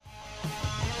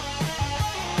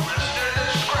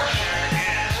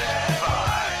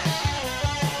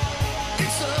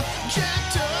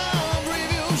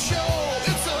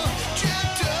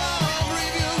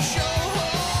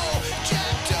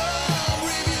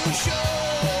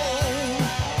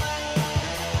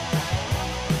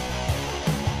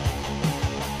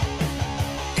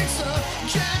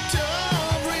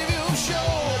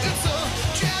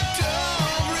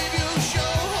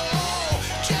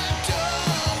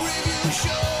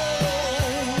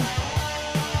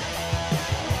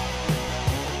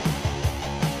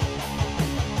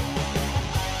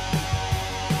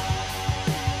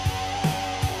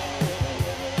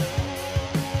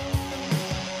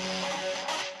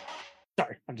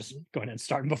I'm just going ahead and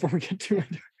starting before we get to it.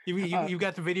 You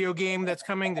got the video game that's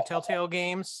coming, the Telltale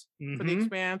games for the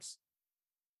Expanse.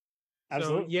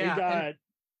 Absolutely. So, yeah.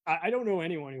 I don't know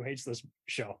anyone who hates this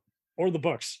show or the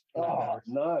books. Oh,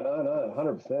 no,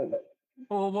 100%.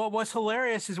 Well, what's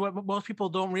hilarious is what most people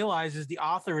don't realize is the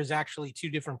author is actually two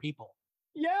different people.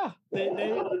 Yeah, they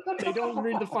don't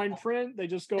read the fine print. They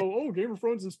just go, "Oh, Game of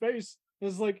Thrones in space."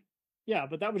 It's like, yeah,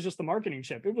 but that was just the marketing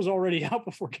chip. It was already out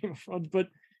before Game of Thrones. But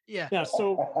yeah.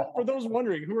 So for those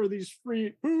wondering, who are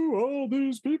all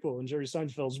these people in Jerry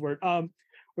Seinfeld's word?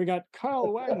 We got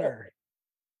Kyle Wagner.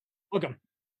 Welcome.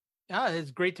 Yeah,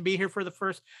 it's great to be here for the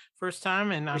first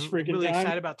time, and I'm really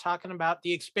excited about talking about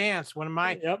The Expanse, one of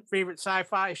my favorite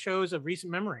sci-fi shows of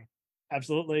recent memory.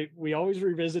 Absolutely. We always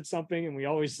revisit something, and we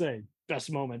always say best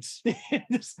moments.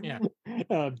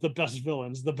 The best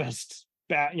villains, the best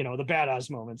the badass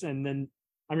moments. And then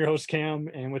I'm your host Cam,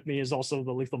 and with me is also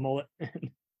the lethal Mullet,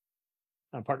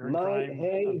 partner in crime.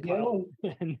 Hey,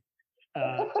 and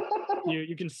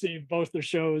you can see both their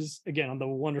shows again on the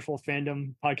wonderful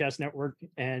Fandom podcast network.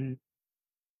 And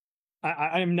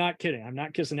I am not kidding. I'm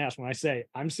not kissing ass when I say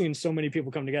I'm seeing so many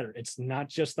people come together. It's not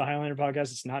just the Highlander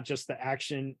podcast. It's not just the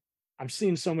action. I'm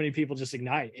seeing so many people just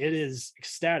ignite. It is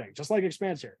ecstatic, just like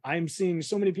Expanse here. I'm seeing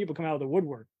so many people come out of the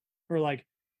woodwork who are like,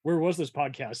 where was this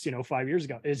podcast, 5 years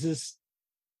ago? Is this,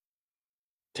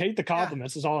 take the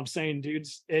compliments is all I'm saying,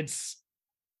 dudes. It's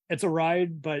a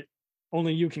ride, but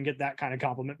only you can get that kind of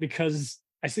compliment, because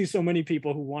I see so many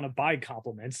people who want to buy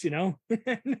compliments, we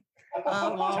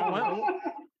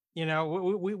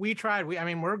tried.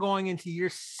 We're going into year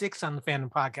 6 on the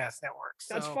Fandom Podcast Network.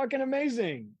 So. That's fucking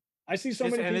amazing. I see so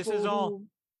many people. And this is all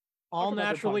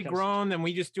naturally grown, and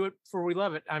we just do it for we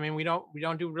love it. We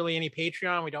don't do really any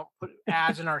Patreon. We don't put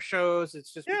ads in our shows.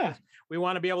 It's just because we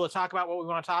want to be able to talk about what we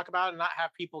want to talk about and not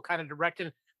have people kind of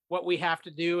directing what we have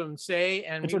to do and say.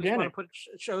 And we just want to put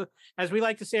shows, as we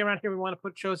like to say around here, we want to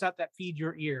put shows out that feed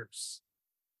your ears.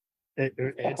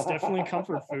 It's definitely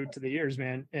comfort food to the ears,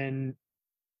 man. And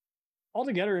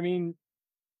altogether,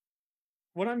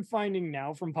 what I'm finding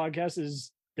now from podcasts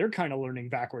is they're kind of learning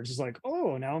backwards. It's like,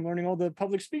 oh, now I'm learning all the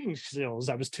public speaking skills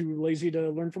I was too lazy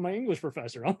to learn from my English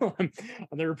professor.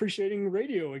 They're appreciating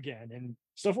radio again, and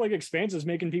stuff like Expanse is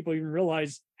making people even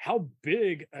realize how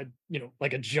big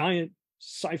like a giant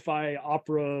sci-fi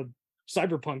opera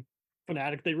cyberpunk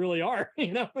fanatic they really are,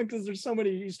 because there's so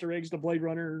many Easter eggs to Blade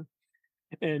Runner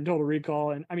and Total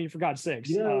Recall. And for God's sakes,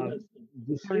 Shankar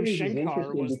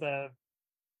was the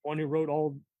one who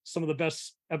wrote some of the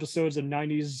best episodes of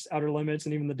 90s Outer Limits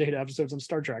and even the Data episodes on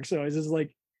Star Trek. So it's just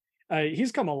like,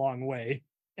 he's come a long way.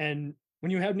 And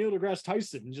when you have Neil deGrasse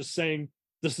Tyson just saying,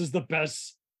 this is the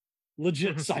best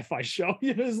legit sci-fi show,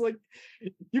 it's like,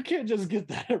 you can't just get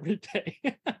that every day.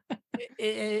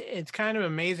 It's kind of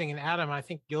amazing. And Adam, I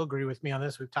think you'll agree with me on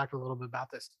this. We've talked a little bit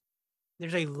about this.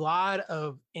 There's a lot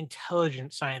of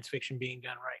intelligent science fiction being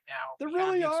done right now. There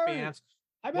really are.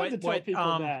 I've had to tell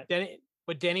people that.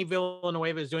 What Denis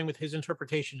Villeneuve is doing with his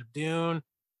interpretation of Dune.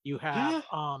 You have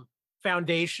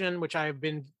Foundation, which I've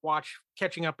been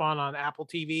catching up on Apple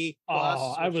TV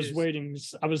Plus.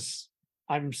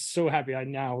 I'm so happy I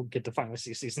now get to finally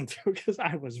see season 2, because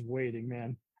I was waiting,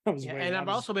 man. And I've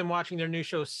also been watching their new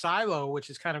show Silo, which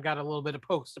has kind of got a little bit of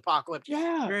post-apocalypse.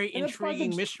 Very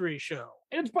intriguing mystery show.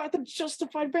 And it's by the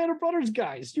Justified Band of Brothers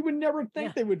guys. You would never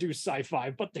think they would do sci-fi,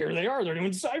 but there they are. They're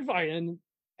doing sci-fi, and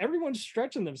everyone's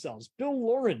stretching themselves. Bill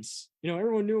Lawrence,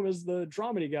 everyone knew him as the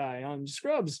dramedy guy on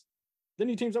Scrubs. Then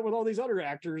he teams up with all these other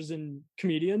actors and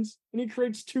comedians, and he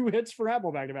creates 2 hits for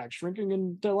Apple back-to-back, Shrinking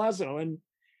and Ted Lasso. And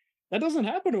that doesn't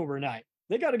happen overnight.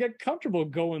 They got to get comfortable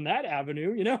going that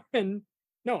avenue, And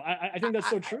no, I think that's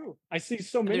so true. I see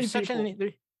so many people.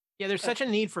 There's such a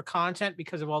need for content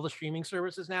because of all the streaming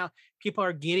services now. People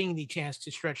are getting the chance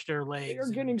to stretch their legs. They're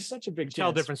getting such a big chance.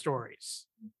 Tell different stories.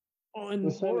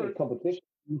 There's so much competition.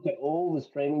 You get all the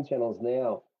streaming channels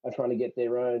now are trying to get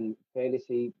their own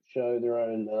fantasy show, their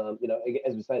own,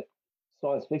 as we say,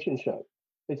 science fiction show,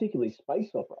 particularly space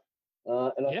opera.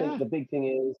 And I think the big thing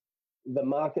is the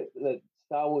market that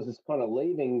Star Wars is kind of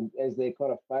leaving as they're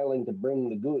kind of failing to bring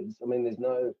the goods.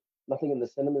 There's nothing in the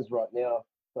cinemas right now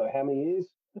for how many years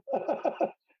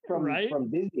from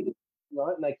Disney,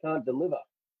 right? And they can't deliver,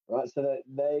 right? So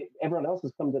everyone else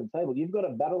has come to the table. You've got a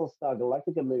Battlestar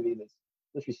Galactica movie that's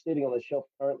literally sitting on the shelf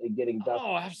currently getting dust.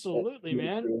 Oh, absolutely,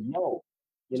 man. Well,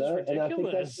 and I think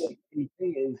that's the key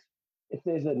thing is, if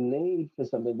there's a need for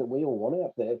something that we all want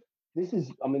out there, this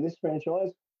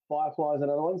franchise, Firefly's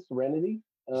another one, Serenity.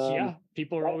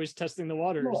 People are always testing the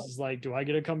waters. It's like, do I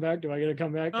get a comeback?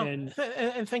 And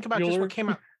think about just what came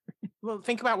out. Well,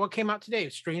 think about what came out today.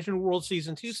 Strange New World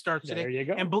season 2 starts today. There you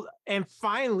go. And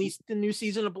finally, the new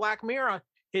season of Black Mirror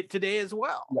hit today as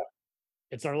well. Yeah.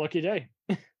 It's our lucky day.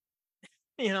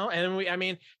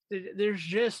 And there's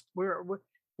just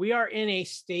we are in a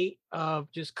state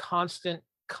of just constant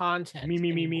content.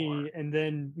 Me, and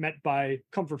then met by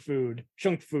comfort food,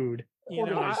 junk food.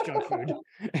 Organized junk food.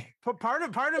 Part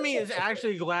of me is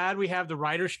actually glad we have the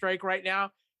writer's strike right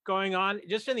now going on,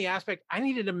 just in the aspect I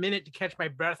needed a minute to catch my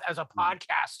breath as a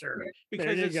podcaster,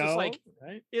 because it's just like,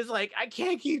 right? It's like I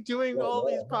can't keep doing all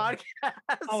these podcasts.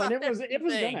 Oh, and it was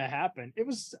gonna happen. It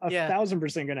was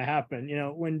 1,000% gonna happen.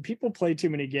 When people play too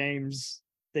many games,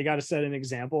 they got to set an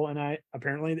example, and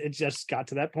apparently it just got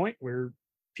to that point where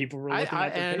people were looking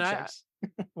at their paychecks.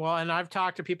 Well, and I've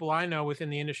talked to people I know within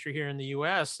the industry here in the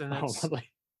US, and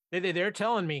they're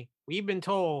telling me, we've been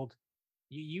told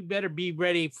you better be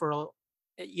ready for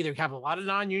either have a lot of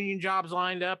non-union jobs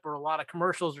lined up or a lot of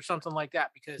commercials or something like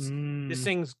that, because this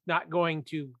thing's not going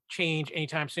to change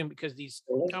anytime soon, because these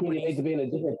companies need to be in a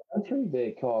different country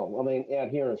there, Kyle. I mean, out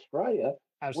here in Australia,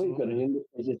 we've got an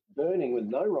industry just burning with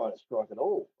no writer strike at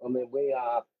all. I mean, we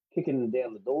are kicking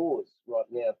down the doors right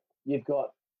now. You've got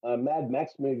a Mad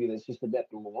Max movie that's just about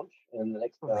to launch in the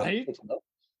next 6 months.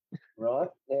 Right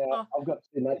now, I've got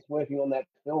 2 mates working on that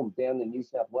film down in New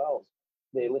South Wales.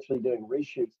 They're literally doing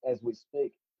reshoots as we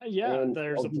speak. Yeah, and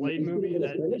there's a Blade movie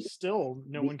that still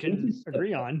no one can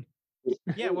agree on.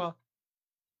 Yeah, well,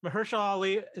 Mahershala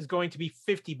Ali is going to be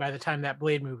 50 by the time that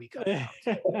Blade movie comes out.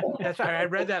 That's right. I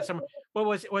read that somewhere.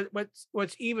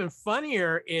 What's even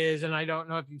funnier is, and I don't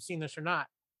know if you've seen this or not,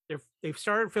 they've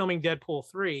started filming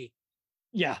Deadpool 3.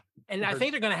 Yeah. And I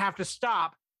think they're going to have to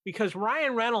stop because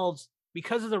Ryan Reynolds,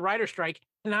 because of the writer strike,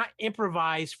 cannot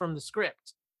improvise from the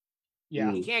script.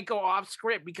 Yeah. He can't go off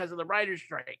script because of the writer's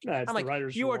strike. I'm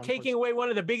like, you are taking away one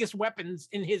of the biggest weapons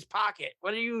in his pocket.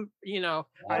 What are you, he's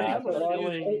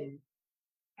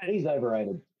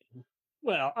overrated.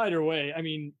 Well, either way, I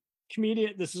mean,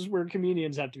 this is where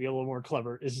comedians have to be a little more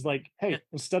clever. Is like, hey,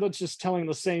 instead of just telling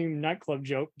the same nightclub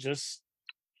joke, just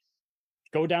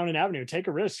go down an avenue, take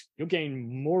a risk. You'll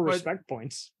gain more respect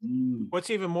points. What's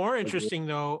even more interesting,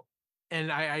 though, and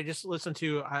I just listened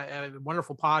to a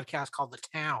wonderful podcast called The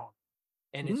Town,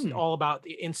 and it's all about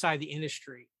inside the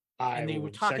industry. And they were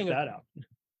talking that out.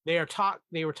 They were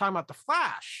talking about The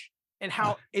Flash and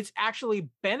how it's actually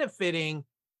benefiting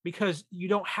because you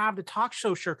don't have the talk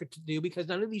show circuit to do, because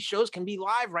none of these shows can be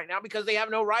live right now because they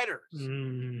have no writers.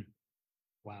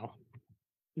 Wow.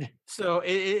 So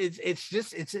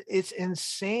it's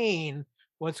insane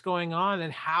what's going on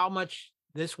and how much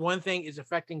this one thing is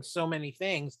affecting so many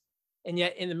things. And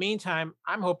yet in the meantime,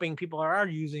 I'm hoping people are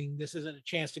using this as a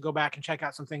chance to go back and check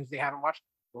out some things they haven't watched,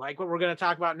 like what we're going to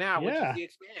talk about now, which is The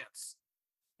Expanse.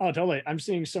 Oh, totally. I'm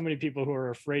seeing so many people who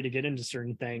are afraid to get into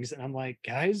certain things. And I'm like,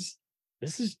 guys,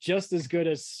 this is just as good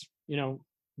as,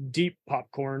 deep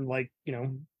popcorn, like,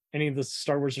 any of the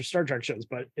Star Wars or Star Trek shows.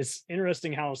 But it's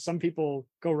interesting how some people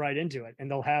go right into it and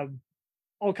they'll have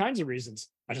all kinds of reasons.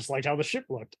 I just liked how the ship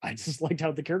looked. I just liked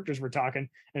how the characters were talking.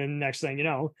 And then the next thing you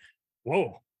know,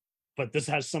 whoa, but this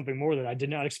has something more that I did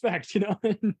not expect,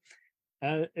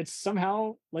 It's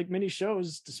somehow, like many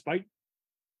shows, despite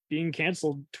being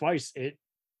canceled twice,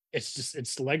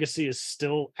 its legacy is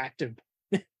still active.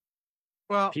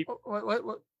 Well,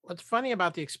 what's funny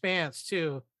about The Expanse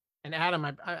too, and Adam,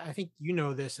 I think you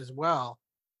know this as well.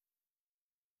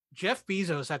 Jeff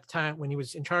Bezos at the time, when he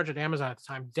was in charge at Amazon at the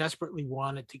time, desperately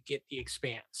wanted to get The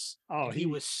Expanse. Oh, he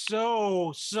was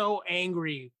so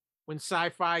angry when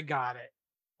Sci-Fi got it.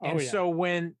 And so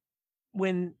when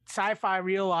Sci-Fi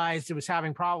realized it was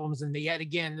having problems, and yet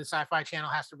again the Sci-Fi Channel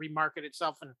has to remarket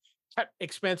itself and cut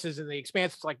expenses, and The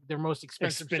Expanse is like their most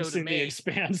expensive show to make. The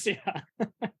Expanse, yeah.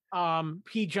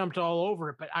 He jumped all over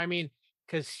it, but I mean,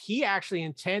 because he actually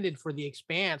intended for The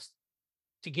Expanse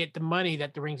to get the money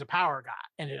that the Rings of Power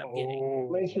ended up getting.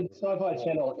 I mean, should Sci-Fi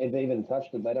Channel have even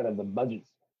touched it? They don't have the budgets.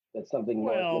 That's something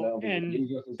and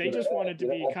they just wanted to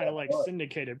be kind of like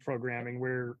syndicated programming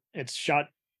where it's shot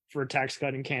for a tax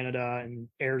cut in Canada and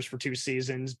airs for 2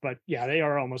 seasons. But yeah, they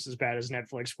are almost as bad as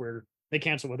Netflix, where they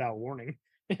cancel without warning.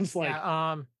 It's like,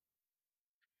 to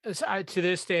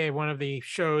this day, one of the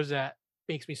shows that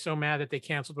makes me so mad that they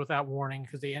canceled without warning,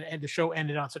 because the show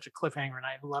ended on such a cliffhanger and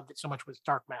I loved it so much, was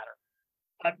Dark Matter.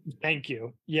 Thank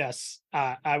you. Yes.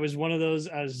 I was one of those.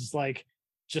 I was like,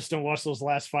 just don't watch those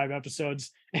last 5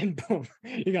 episodes and boom,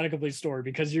 you got a complete story,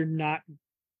 because you're not.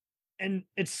 And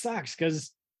it sucks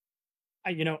because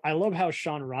I love how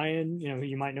Sean Ryan, who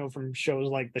you might know from shows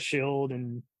like The Shield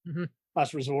and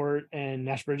Last Resort and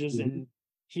Nash Bridges, and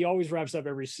he always wraps up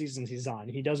every season he's on.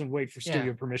 He doesn't wait for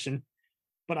studio permission.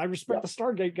 but I respect the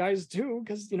Stargate guys too,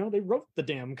 because they wrote the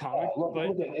damn comic. Look at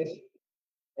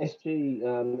SG.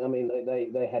 I mean,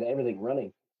 they had everything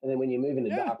running, and then when you move into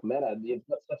dark matter, you've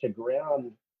got such a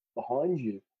ground behind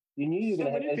you. You knew you were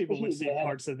going to have. People would see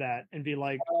parts of that and be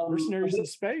like, "Mercenaries in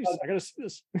space. I got to see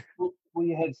this." Well,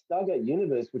 you had Stargate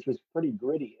Universe, which was pretty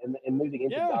gritty, and moving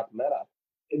into dark matter,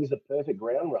 it was a perfect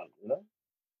ground run.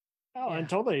 Oh, and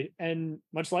totally. And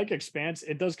much like Expanse,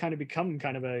 it does kind of become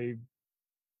kind of a,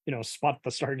 spot the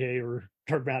Stargate or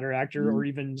dark matter actor, or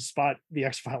even spot the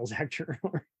X-Files actor,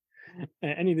 or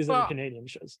any of these other Canadian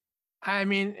shows. I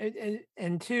mean,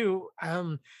 and two, at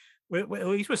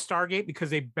least with Stargate, because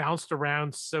they bounced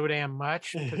around so damn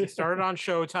much, because they started on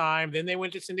Showtime, then they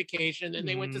went to syndication, then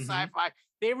they went to Sci-Fi.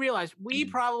 They realized we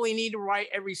probably need to write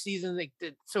every season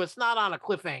so it's not on a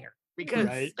cliffhanger,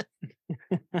 because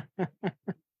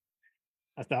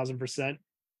 1,000%.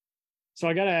 So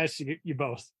I got to ask you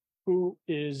both, who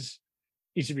is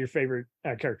each of your favorite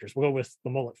characters? We'll go with the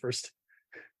Mullet first.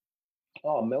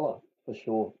 Oh, Miller, for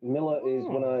sure. Miller is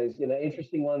one of those,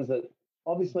 interesting ones that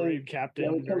obviously... Brave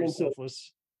captain, very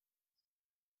selfless.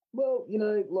 Well,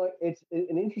 it's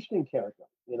an interesting character,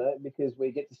 because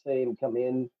we get to see him come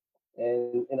in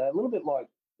and, a little bit like,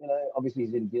 obviously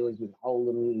he's in dealings with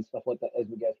Holden and stuff like that as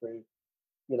we go through.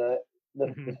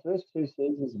 The first two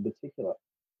seasons in particular,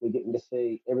 we're getting to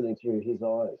see everything through his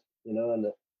eyes,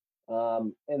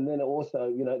 and then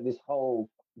also, this whole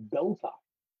Belter,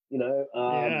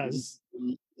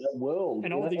 world.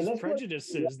 And all these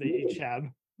prejudices they each have.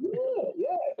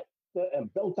 And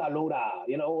Belter Loda,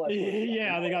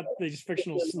 they got these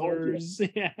fictional slurs.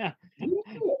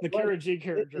 The Kara G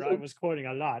character I was quoting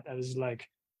a lot. I was like,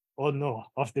 oh no,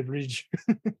 off the bridge.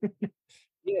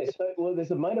 So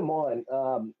there's a mate of mine,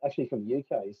 actually from the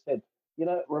UK. He said,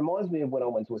 it reminds me of when I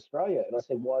went to Australia. And I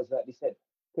said, why is that? He said,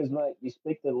 because, mate, you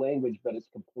speak the language, but it's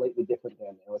completely different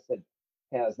down there. I said,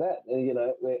 how's that? And,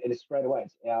 and it's straight away,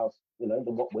 it's our,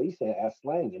 what we say, our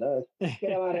slang, Get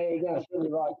on, there you go. It's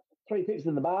really right. 3 pips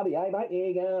in the barbie, hey, mate, there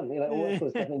you go. All that sort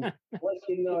of stuff. And unless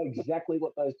you know exactly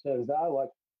what those terms are, like,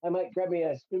 hey, mate, grab me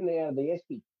a spoon out of the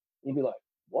Esky. You'd be like,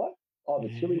 what? Oh, the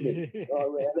chili bit.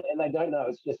 And they don't know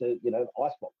it's just a,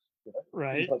 icebox.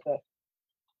 Right. Things like that.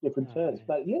 Different terms.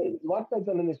 But like they've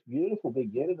done in this beautiful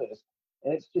big universe.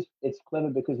 And it's clever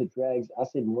because it drags us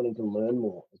in wanting to learn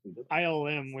more as we do.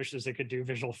 ILM wishes it could do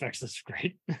visual effects. That's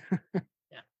great.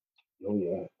 Oh,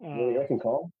 yeah. What do you reckon,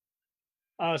 Kyle?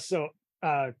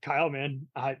 Kyle, man,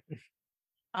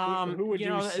 who would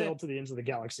you sail to the ends of the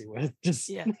galaxy with?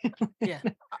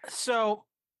 So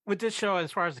with this show,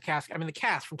 as far as the cast, I mean, the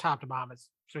cast from top to bottom is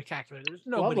spectacular. There's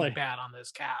nobody bad on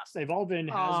this cast. They've all been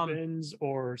has-beens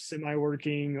or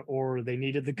semi-working, or they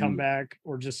needed the comeback,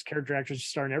 or just character actors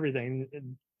starring everything.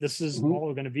 And this is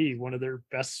all going to be one of their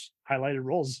best highlighted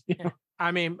roles.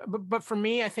 I mean, but for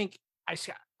me, I think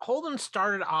Holden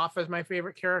started off as my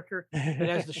favorite character, but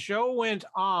as the show went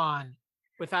on,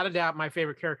 without a doubt, my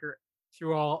favorite character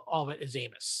through all of it is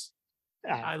Amos.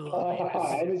 I love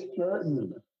Amos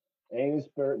Burton. Amos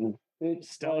Burton.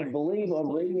 I believe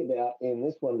I'm reading about in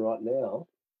this one right now,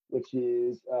 which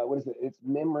is, what is it? It's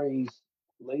Memories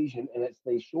Legion, and it's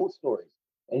these short stories.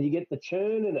 And you get the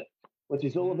churn in it, which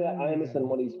is all about Amos and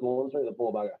what he's gone through, the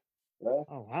poor bugger.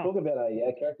 Oh, wow. Talk about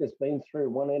a character that's been through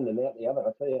one end and out the other.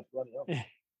 I tell you, bloody hell.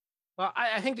 Well,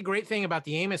 I think the great thing about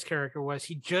the Amos character was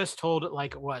he just told it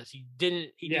like it was. He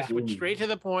just went straight to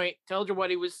the point, told you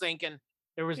what he was thinking.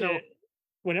 There was no...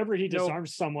 Whenever he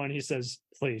disarms someone, he says,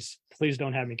 please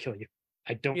don't have me kill you.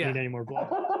 I don't need any more blood.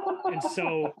 And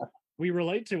so we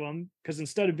relate to him because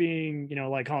instead of being,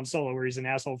 like Han Solo, where he's an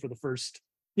asshole for the first,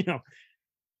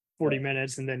 40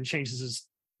 minutes and then changes his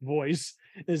voice,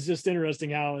 it's just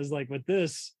interesting how is like with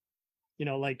this,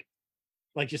 like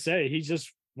you say, he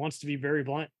just wants to be very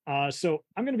blunt. So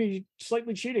I'm going to be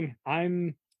slightly cheating.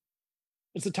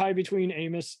 It's a tie between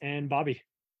Amos and Bobby.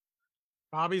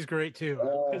 Bobby's great too.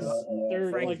 Because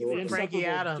they're like the Frankie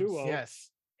Adams, duo. yes.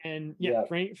 And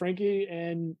Frankie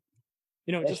and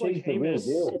just like Amos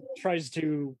tries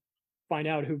to find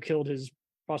out who killed his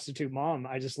prostitute mom.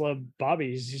 I just love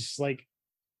Bobby. He's just like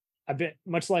a bit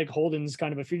much like Holden's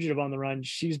kind of a fugitive on the run.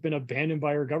 She's been abandoned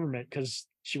by her government because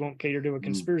she won't cater to a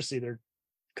conspiracy they're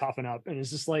coughing up. And it's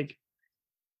just like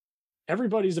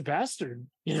everybody's a bastard,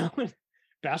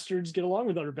 Bastards get along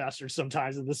with other bastards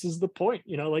sometimes. And this is the point,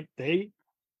 like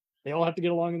they all have to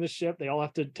get along in this ship. They all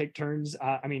have to take turns.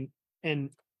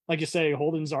 And like you say,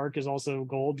 Holden's arc is also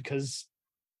gold because,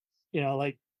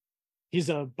 like he's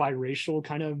a biracial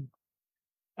kind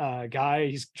of guy.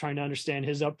 He's trying to understand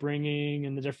his upbringing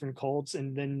and the different cults.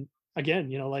 And then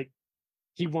again, like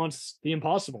he wants the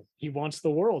impossible. He wants the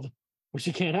world. which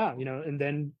he can't have, and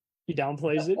then he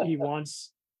downplays it. He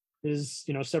wants his,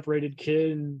 separated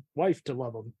kid and wife to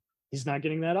love him. He's not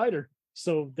getting that either.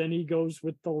 So then he goes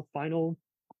with the final.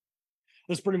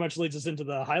 This pretty much leads us into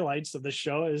the highlights of the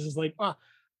show. Is like, well,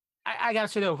 I gotta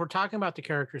say though, if we're talking about the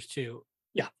characters too,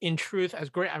 yeah, in truth, as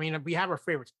great. I mean, we have our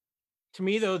favorites. To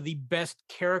me, though, the best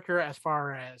character, as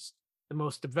far as the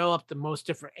most developed, the most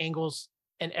different angles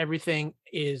and everything,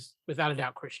 is without a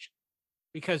doubt Christian,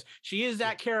 because she is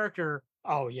that character.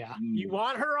 Oh yeah, you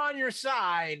want her on your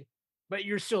side, but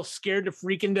you're still scared to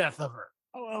freaking death of her.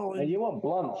 Oh, well, and you want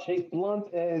blunt. She's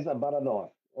blunt as a butter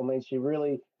knife. I mean, she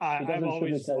really. I've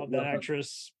always loved that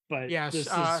actress, but yes,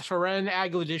 Soren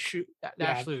Agladishu,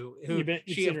 who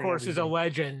she of course is a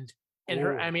legend. And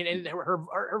her, I mean, and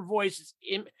her voice is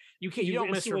you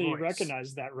don't miss her voice.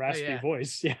 Recognize that raspy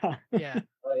voice, yeah. Oh, yeah,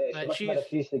 she had a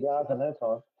few cigars in that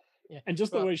time. Yeah. And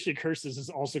just the way she curses is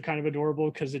also kind of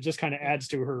adorable because it just kind of adds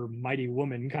to her mighty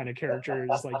woman kind of character.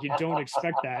 It's like you don't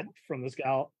expect that from this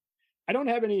gal. I don't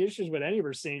have any issues with any of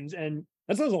her scenes, and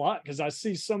that says a lot because I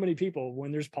see so many people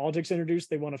when there's politics introduced,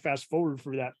 they want to fast forward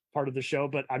through that part of the show,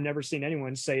 but I've never seen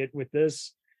anyone say it with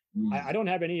this. I don't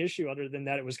have any issue other than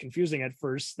that it was confusing at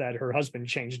first that her husband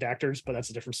changed actors, but that's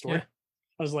a different story. Yeah.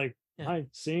 I was like, hi,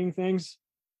 seeing things?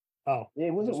 Oh. Yeah,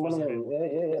 it wasn't one of them. Yeah,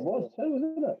 it was too,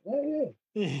 wasn't it?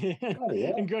 Yeah. Oh,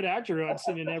 yeah. And good actor who I'd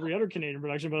seen in every other Canadian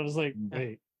production, but I was like,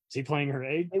 wait, is he playing her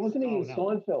aide? It wasn't in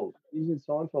Seinfeld. He was in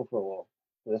Seinfeld for a while.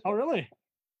 Oh, really?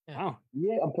 Wow.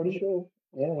 Yeah, I'm pretty sure.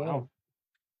 Yeah. Wow.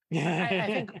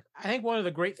 Yeah. I think one of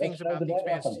the great things about the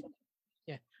Expanse.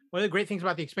 One of the great things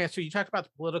about the Expanse, so you talked about the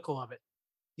political of it.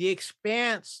 The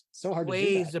Expanse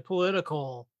plays the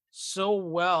political so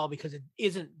well because it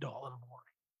isn't dull and boring.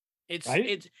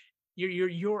 It's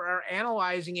you're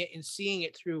analyzing it and seeing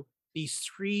it through these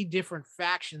three different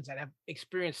factions that have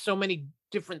experienced so many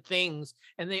different things,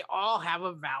 and they all have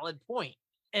a valid point.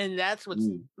 And that's what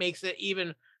makes it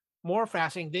even more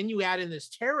fascinating. Then you add in this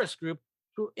terrorist group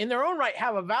who in their own right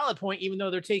have a valid point, even though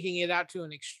they're taking it out to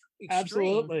an extreme.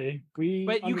 Absolutely.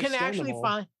 But you can actually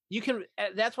find,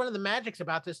 that's one of the magics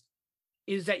about this,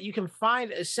 is that you can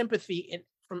find a sympathy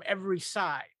from every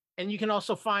side. And you can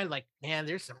also find like, man,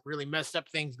 there's some really messed up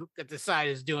things that the side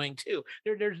is doing too.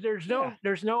 There's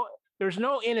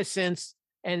no innocence,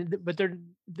 but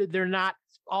they're not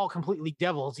all completely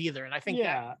devils either. And I think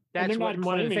that's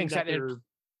one of the things that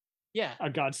a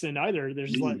godsend either.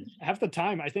 There's like half the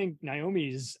time I think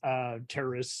Naomi's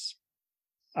terrorist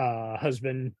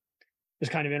husband is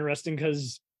kind of interesting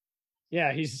because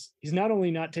he's not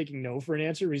only not taking no for an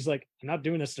answer, he's like, I'm not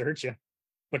doing this to hurt you,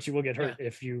 but you will get hurt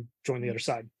if you join the other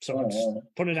side. So I'm just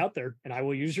putting it out there, and I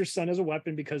will use your son as a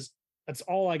weapon because that's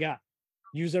all I got.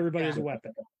 Use everybody as a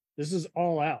weapon. This is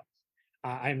all out.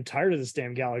 I'm tired of this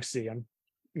damn galaxy. I'm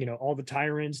all the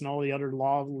tyrants and all the other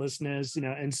lawlessness,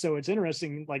 and so it's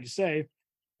interesting, like you say,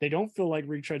 they don't feel like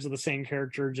retreads of the same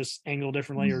character, just angled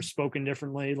differently or spoken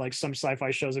differently, like some sci-fi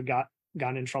shows have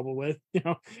gotten in trouble with.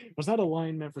 Was that a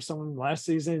line meant for someone last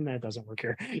season? That doesn't work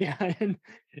here. And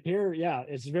here,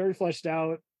 it's very fleshed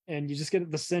out, and you just get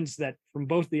the sense that from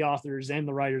both the authors and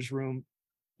the writers' room,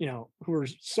 who are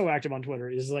so active on Twitter,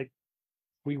 is like,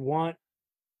 we want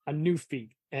a new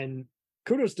feat. And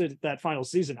kudos to that final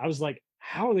season. I was like,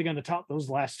 how are they going to top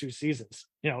those last two seasons?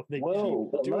 Mate, you've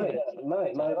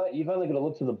only got to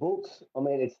look to the books. I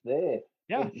mean, it's there.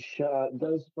 Yeah, it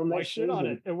goes from that. Why shit on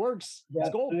it? It works. It's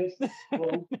gold.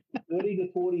 30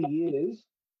 to 40 years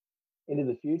into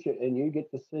the future, and you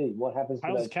get to see what happens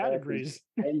to those categories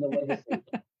and the legacy.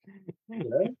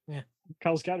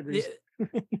 Kyle's categories.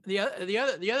 The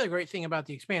other great thing about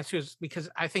the Expanse too is because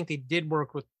I think they did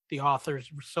work with the authors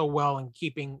so well in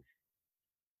keeping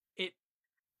it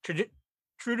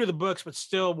true to the books, but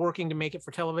still working to make it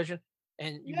for television.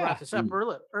 And you brought this up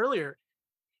earlier.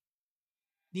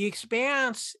 The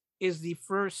Expanse is the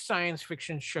first science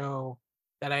fiction show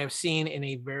that I have seen in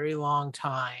a very long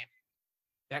time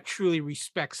that truly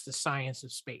respects the science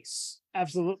of space.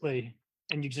 Absolutely.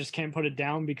 And you just can't put it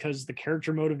down because the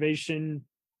character motivation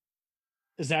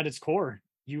is at its core.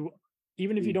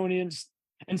 Even if you don't,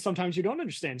 and sometimes you don't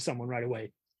understand someone right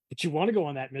away, but you want to go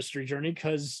on that mystery journey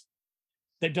because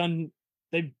they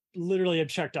literally have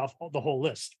checked off the whole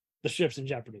list. The ship's in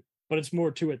jeopardy, but it's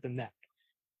more to it than that.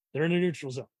 They're in a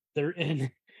neutral zone. They're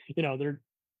in,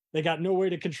 they got no way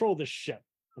to control this ship,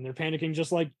 and they're panicking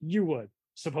just like you would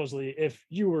supposedly if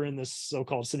you were in this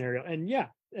so-called scenario. And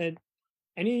and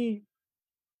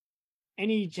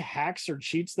any hacks or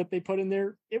cheats that they put in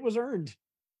there, it was earned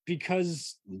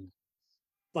because,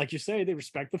 like you say, they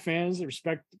respect the fans, they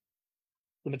respect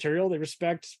the material, they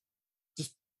respect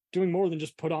just doing more than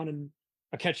just put on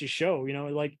a catchy show.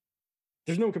 Like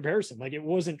there's no comparison. Like it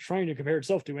wasn't trying to compare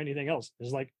itself to anything else.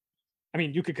 It's like, I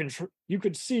mean, you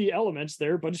could see elements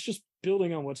there, but it's just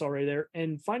building on what's already there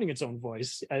and finding its own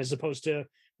voice, as opposed to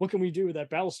what can we do that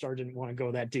Battlestar didn't want to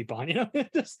go that deep on, you know?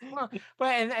 Well, but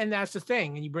and that's the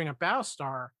thing. And you bring up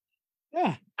Battlestar.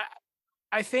 Yeah.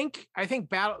 I think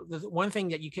the one thing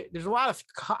that there's a lot of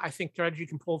I think threads you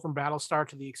can pull from Battlestar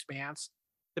to the Expanse.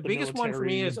 The biggest one for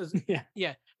me is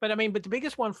yeah. But the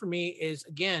biggest one for me is,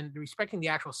 again, respecting the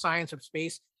actual science of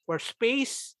space, where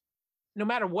space, no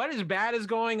matter what is bad is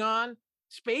going on,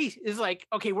 space is like,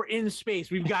 okay, we're in space.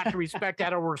 We've got to respect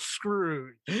that or we're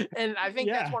screwed. And I think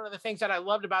that's one of the things that I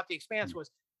loved about the Expanse was,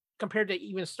 compared to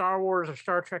even Star Wars or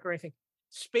Star Trek or anything,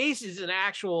 space is an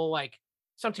actual, like,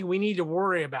 something we need to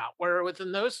worry about. Where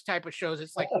within those type of shows,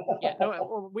 it's like,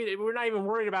 we're not even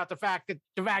worried about the fact that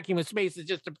the vacuum of space is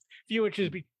just a few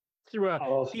inches through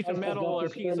a piece of metal or a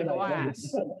piece of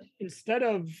glass. Instead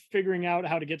of figuring out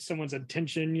how to get someone's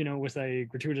attention, you know, with a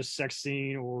gratuitous sex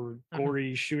scene or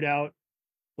gory shootout,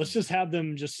 let's just have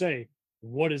them just say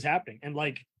what is happening. And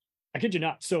like, I kid you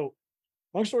not. So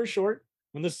long story short,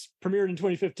 when this premiered in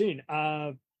 2015,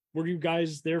 were you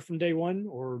guys there from day one,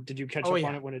 or did you catch up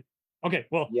on it when it? Okay,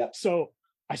 well, so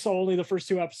I saw only the first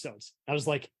 2 episodes. I was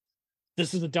like,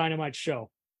 this is a dynamite show.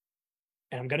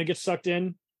 And I'm going to get sucked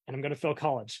in and I'm going to fail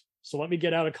college. So let me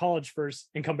get out of college first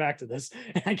and come back to this.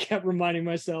 And I kept reminding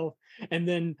myself. And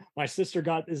then my sister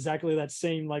got exactly that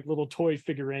same like little toy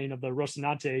figurine of the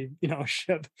Rocinante, you know,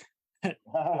 ship that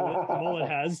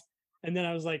Mullet has. And then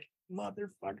I was like,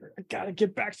 motherfucker, I got to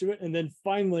get back to it. And then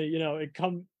finally, you know,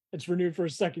 it's renewed for a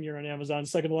second year on Amazon,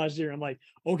 second to last year. I'm like,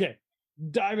 okay,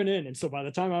 diving in. And so by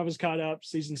the time I was caught up,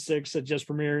 season 6 had just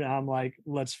premiered. I'm like,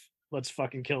 let's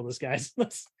fucking kill this, guys.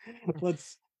 let's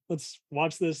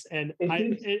watch this. And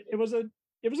it was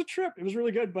a trip. It was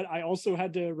really good. But I also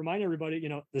had to remind everybody, you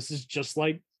know, this is just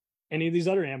like any of these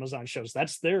other Amazon shows.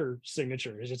 That's their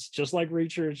signature. It's just like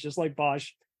Reacher. It's just like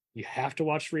Bosch. You have to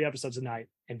watch 3 episodes a night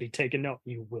and be taking note.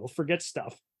 You will forget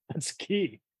stuff. That's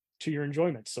key to your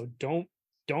enjoyment. So don't,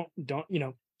 you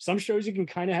know, some shows you can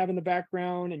kind of have in the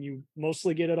background and you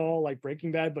mostly get it all, like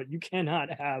Breaking Bad, but you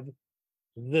cannot have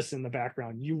this in the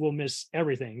background. You will miss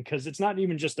everything because it's not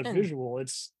even just a visual.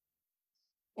 It's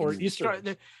Easter.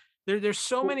 There's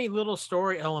so many little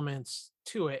story elements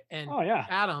to it. And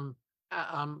Adam,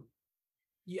 I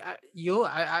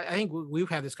think we've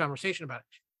had this conversation about it.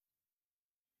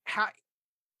 How,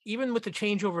 even with the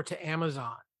changeover to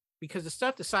Amazon, because the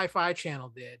stuff the Sci-Fi Channel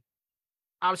did,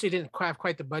 obviously didn't have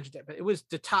quite the budget, but it was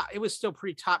it was still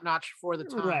pretty top notch for the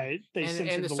time. Right.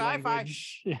 And the Sci-Fi,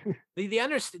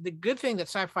 the good thing that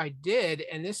Sci-Fi did,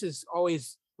 and this is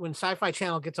always when Sci-Fi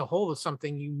Channel gets a hold of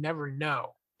something, you never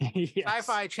know.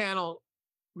 Sci-Fi Channel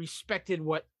respected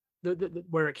what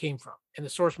where it came from and the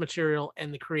source material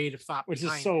and the creative thought, which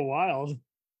is so wild.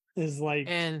 Is like,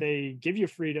 and they give you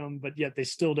freedom, but yet they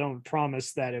still don't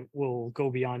promise that it will go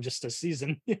beyond just a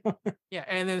season. Yeah,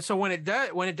 and then so when it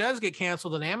does get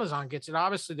canceled and Amazon gets it,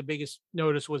 obviously the biggest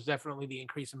notice was definitely the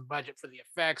increase in budget for the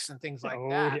effects and things like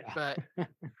that. Yeah. But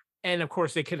and of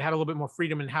course they could have a little bit more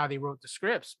freedom in how they wrote the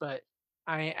scripts. But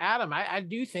Adam, I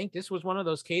do think this was one of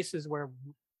those cases where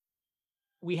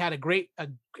we had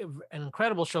an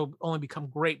incredible show only become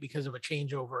great because of a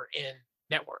changeover in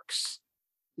networks.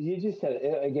 You just said,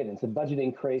 again, it's a budget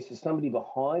increase. There's somebody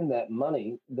behind that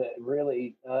money that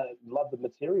really loved the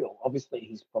material. Obviously,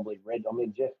 he's probably read,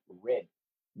 Jeff read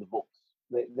the books.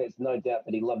 There's no doubt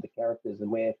that he loved the characters and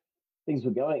where things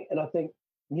were going. And I think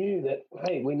knew that,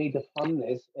 hey, we need to fund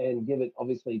this and give it,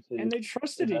 obviously, to... And they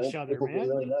trusted each other, man.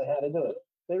 Who really know how to do it.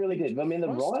 They really did. I mean, the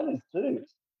writers, too.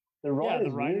 The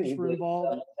writers were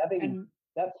involved. Having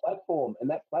that platform, and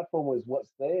that platform was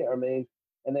what's there. I mean...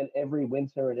 And then every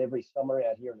winter and every summer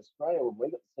out here in Australia, when we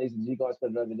got the seasons, you guys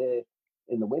got it over there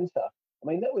in the winter. I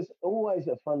mean, that was always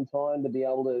a fun time to be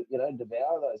able to, you know,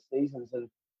 devour those seasons. And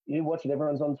you watch it,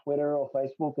 everyone's on Twitter or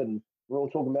Facebook, and we're all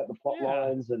talking about the plot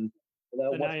lines and, you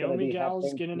know, the what's Naomi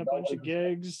gals getting a bunch of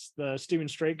gigs. The Stephen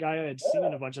Strait guy had seen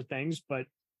a bunch of things, but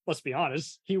let's be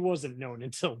honest, he wasn't known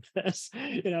until this,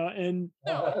 you know, and...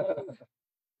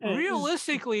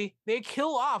 Realistically, they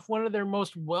kill off one of their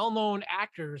most well-known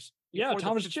actors. Yeah,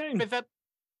 Thomas Jane.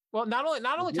 Well, not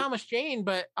only Thomas Jane,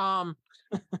 but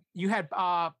you had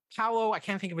Paolo. I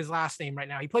can't think of his last name right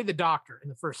now. He played the doctor in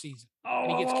the first season,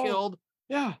 and he gets killed.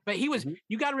 Yeah, but he was.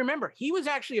 You got to remember, he was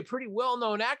actually a pretty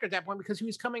well-known actor at that point because he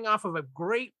was coming off of a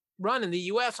great run in the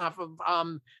U.S. off of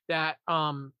that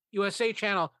USA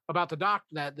channel about the doctor,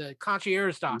 the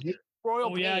concierge doctor,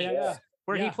 Royal Pains,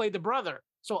 where he played the brother.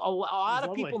 So a lot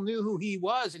of people knew who he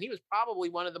was, and he was probably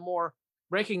one of the more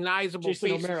recognizable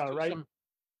Jason O'Mara, right?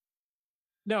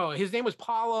 No, his name was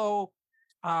Paulo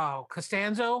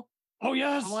Costanzo. Oh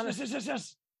yes,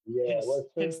 yes. Yeah,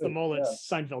 hence the Mullet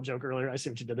Seinfeld joke earlier. I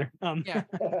see what you did there. Yeah,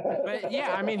 but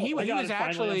yeah, I mean, he was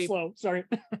actually slow. Sorry.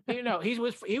 He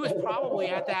was probably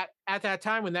at that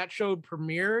time when that show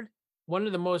premiered, one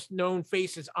of the most known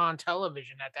faces on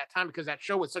television at that time, because that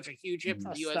show was such a huge hit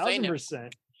for the USA.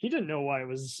 1,000%. He didn't know why it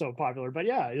was so popular, but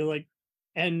yeah, you're like,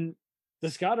 and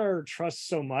this got our trust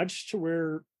so much to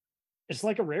where it's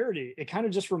like a rarity. It kind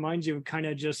of just reminds you, kind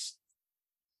of just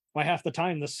by half the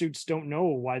time the suits don't know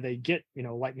why they get,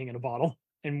 lightning in a bottle,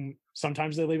 and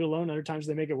sometimes they leave it alone, other times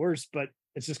they make it worse. But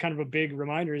it's just kind of a big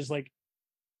reminder, is like,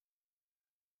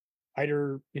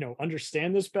 either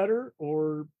understand this better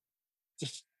or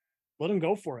just let them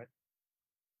go for it.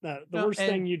 The worst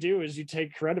thing you do is you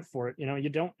take credit for it. You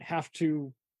don't have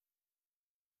to.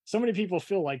 So many people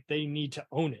feel like they need to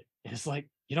own it. It's like,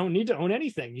 you don't need to own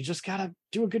anything. You just gotta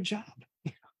do a good job.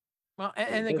 Well,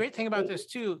 and the great thing about this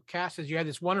too, cast, is you had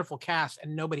this wonderful cast,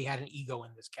 and nobody had an ego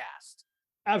in this cast.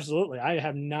 Absolutely. I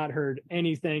have not heard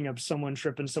anything of someone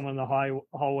tripping someone in the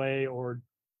hallway or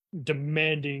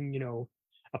demanding,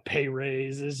 a pay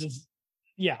raise. It's just,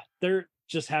 they're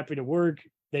just happy to work.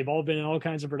 They've all been in all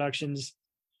kinds of productions.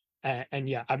 And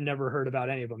yeah, I've never heard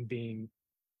about any of them being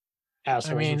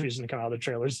assholes refusing to come out of the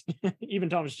trailers. Even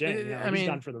Thomas Jane, he's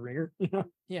gone for the ringer.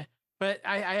 Yeah. But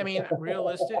I mean,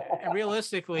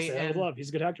 realistically, I would love. He's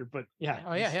a good actor, but yeah.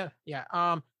 Oh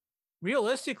yeah.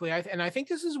 Realistically, I think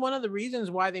this is one of the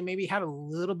reasons why they maybe had a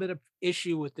little bit of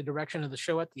issue with the direction of the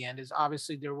show at the end. Is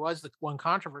obviously there was the one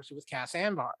controversy with Cass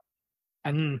Anbar,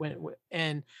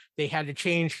 and they had to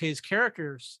change his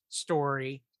character's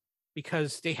story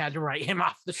because they had to write him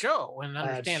off the show, and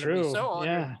understandably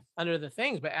so under the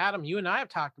things. But Adam, you and I have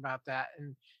talked about that,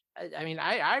 and I mean,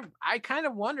 I kind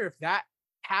of wonder if that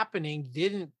happening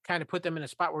didn't kind of put them in a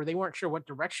spot where they weren't sure what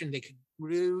direction they could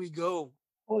really go.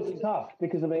 Well, it's tough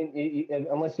because, I mean,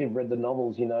 unless you've read the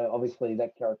novels, obviously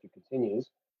that character continues.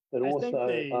 But also,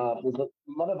 there's a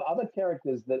lot of other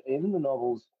characters that are in the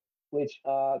novels which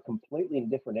are completely in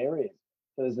different areas.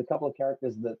 So there's a couple of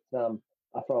characters that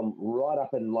are from right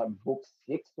up in like book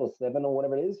 6 or 7 or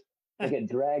whatever it is. They get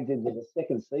dragged into the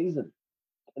second season.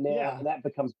 And now that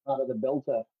becomes part of the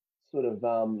Belter sort of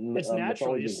it's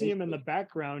natural. You see them in the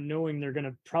background knowing they're going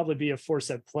to probably be a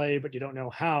force at play, but you don't know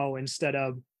how, instead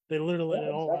of they literally let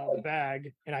it all out of the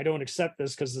bag, and I don't accept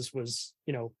this because this was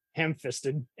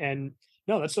ham-fisted. And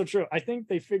no, that's so true. I think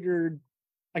they figured,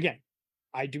 again,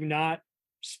 I do not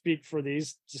speak for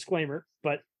these, disclaimer,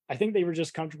 but I think they were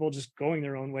just comfortable just going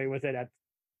their own way with it at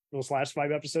those last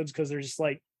 5 episodes, because they're just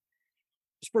like,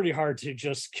 it's pretty hard to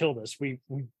just kill this. We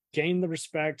gain the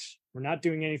respect. We're not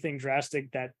doing anything drastic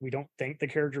that we don't think the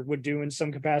character would do in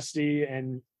some capacity.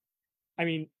 And I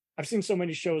mean, I've seen so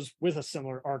many shows with a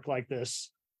similar arc like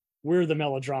this, where the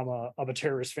melodrama of a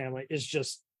terrorist family is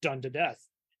just done to death.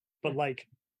 But like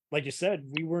you said,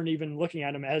 we weren't even looking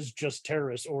at them as just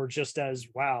terrorists, or just as,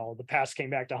 wow, the past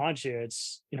came back to haunt you.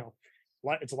 It's,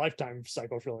 it's a lifetime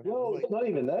cycle for. Well, it's not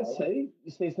even that. See,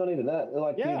 it's not even that.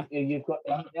 Like, you've got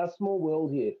our small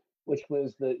world here, which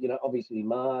was the, obviously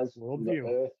Mars,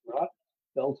 Earth, right?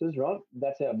 Belters, right?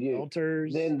 That's our view.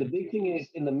 Belters. Then the big thing is,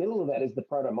 in the middle of that is the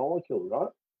proto-molecule, right?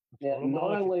 Now,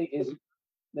 not only is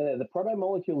the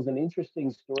proto-molecule is an interesting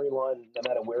storyline, no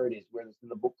matter where it is, whether it's in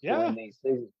the books or in these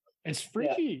seasons. It's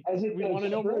freaky. Now, as it we want to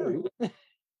know more.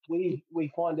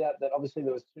 we find out that obviously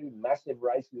there was 2 massive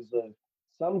races of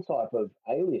some type of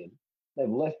alien. They've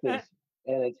left this,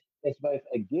 and it's both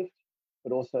a gift,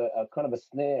 but also a kind of a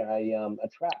snare, a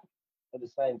trap at the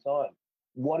same time.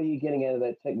 What are you getting out of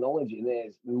that technology?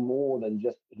 There's more than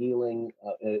just healing,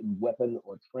 a weapon,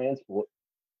 or transport.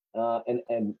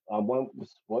 And I won't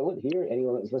spoil it here.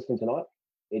 Anyone that's listening tonight,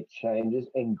 it changes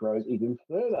and grows even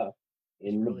further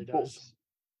in the books,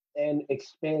 and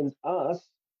expands us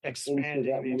into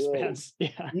that world.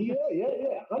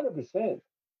 Yeah, 100%.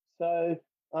 So,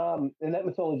 and that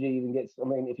mythology even gets. I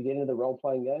mean, if you get into the role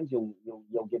playing games, you'll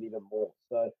get even more.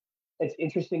 So, it's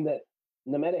interesting that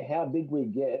no matter how big we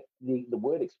get, the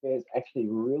word expanse actually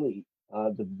really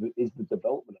is the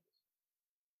development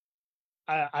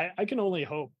of this. I can only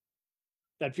hope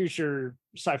that future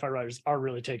sci-fi writers are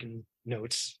really taking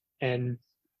notes, and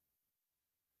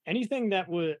anything that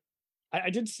would. I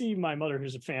did see my mother,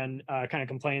 who's a fan, kind of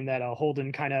complain that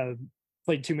Holden kind of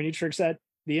played too many tricks at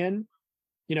the end.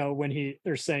 When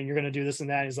they're saying you're going to do this and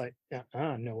that, he's like,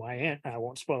 no, I ain't. I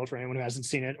won't spoil it for anyone who hasn't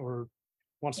seen it or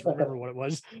wants to remember what it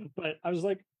was. But I was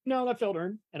like, no, that felt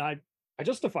earned. And I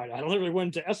justified it. I literally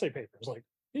went to essay papers like,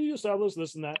 he established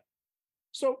this and that.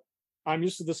 So I'm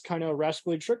used to this kind of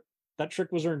rascally trick. That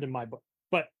trick was earned in my book.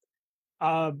 But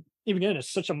even again,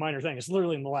 it's such a minor thing. It's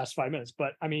literally in the last 5 minutes.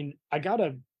 But I mean, I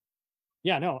gotta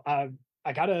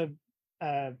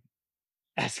uh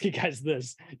ask you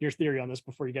guys your theory on this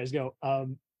before you guys go.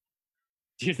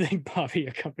 Do you think Bobby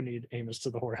accompanied Amos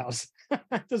to the whorehouse?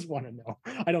 I just want to know.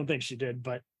 I don't think she did,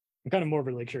 but I'm kind of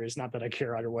morbidly curious. Not that I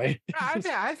care either way.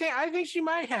 I think she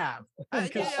might have,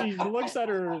 because she looks at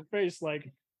her face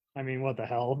like, I mean, what the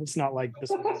hell? It's not like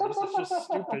this. This is just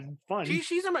stupid fun.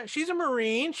 She's a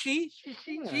Marine. She's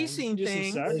seen things.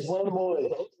 She's one of the boys.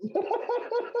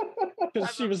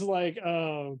 Because she was like,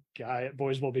 "Oh,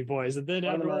 boys will be boys," and then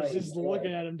everyone's just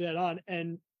looking at him dead on.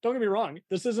 And don't get me wrong,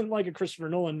 this isn't like a Christopher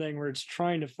Nolan thing where it's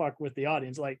trying to fuck with the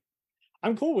audience. Like,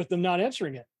 I'm cool with them not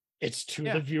answering it. It's to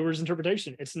the viewer's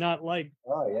interpretation. It's not like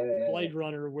Blade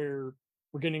Runner where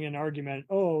we're getting an argument.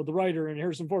 Oh, the writer and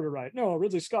Harrison Ford are right. No,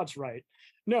 Ridley Scott's right.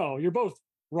 No, you're both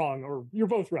wrong, or you're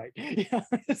both right.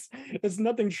 It's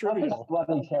nothing trivial.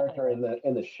 Bloody character in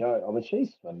the show. I mean,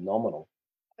 she's phenomenal.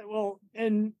 Well,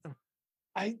 and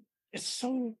it's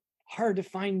so hard to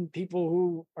find people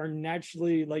who are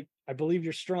naturally, like, I believe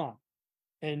you're strong.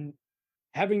 And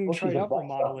having tried out for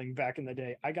modeling back in the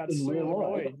day, I got so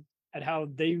annoyed at how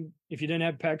if you didn't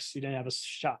have pecs, you didn't have a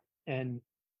shot. And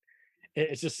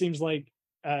it just seems like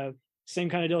same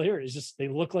kind of deal here. It's just they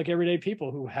look like everyday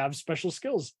people who have special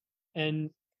skills. And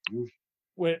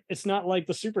it's not like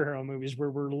the superhero movies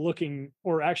where we're looking,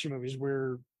 or action movies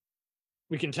where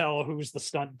we can tell who's the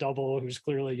stunt double, who's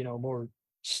clearly, more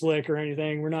slick or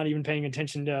anything. We're not even paying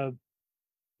attention to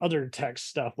other tech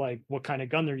stuff, like what kind of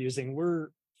gun they're using.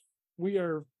 We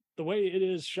are, the way it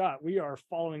is shot, we are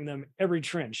following them every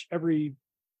trench, every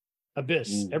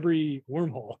abyss, every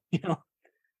wormhole,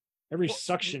 every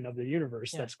suction of the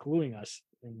universe that's cluing us.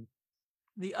 And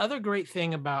the other great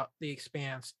thing about The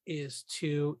Expanse it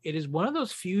is one of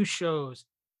those few shows.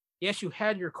 Yes, you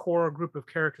had your core group of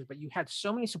characters, but you had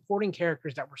so many supporting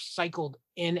characters that were cycled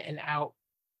in and out.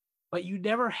 But you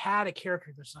never had a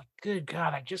character that's like, good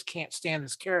God, I just can't stand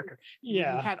this character.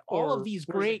 Yeah. You had all of these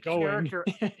great character.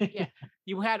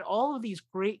 You had all of these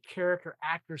great character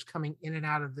actors coming in and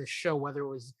out of this show, whether it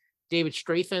was David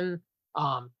Strathairn,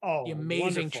 the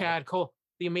amazing wonderful.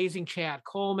 the amazing Chad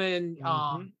Coleman.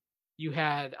 You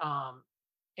had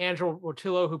Andrew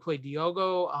Rotillo, who played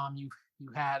Diogo. You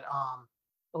had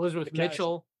Elizabeth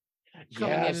Mitchell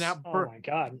coming in and out. Oh my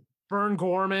God. Vern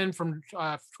Gorman from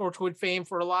Torchwood fame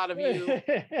for a lot of you.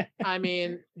 I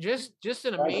mean, just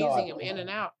an amazing in and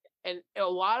out. And a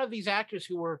lot of these actors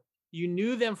you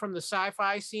knew them from the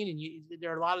sci-fi scene, and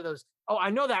there are a lot of those,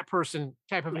 I know that person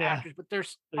type of actors, but they're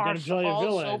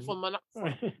so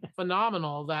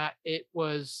phenomenal that it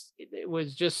was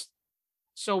just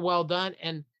so well done.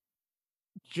 And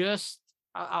just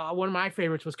one of my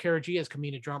favorites was Cara G as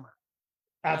Kamina Drummer.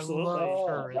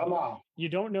 Absolutely. You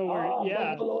don't know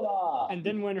where, and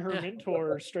then when her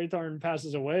mentor Strathairn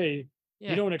passes away,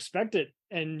 you don't expect it,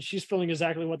 and she's feeling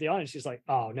exactly what the audience. She's like,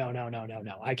 "Oh no,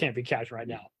 I can't be captain right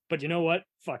now." But you know what?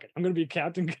 Fuck it, I'm going to be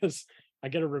captain because I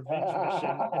get a revenge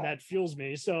mission, and that fuels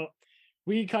me. So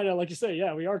we kind of, like you say,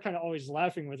 we are kind of always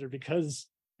laughing with her because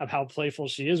of how playful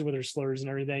she is with her slurs and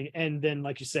everything. And then,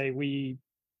 like you say, the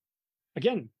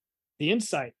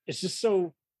insight. It's just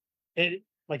so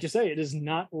like you say, it is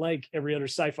not like every other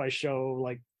sci-fi show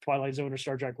like Twilight Zone or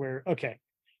Star Trek where,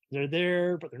 they're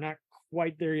there, but they're not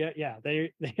quite there yet. Yeah,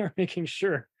 they are making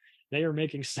sure they are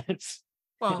making sense.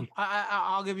 Well,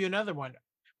 I'll give you another one.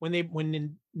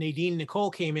 When Nadine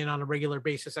Nicole came in on a regular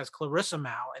basis as Clarissa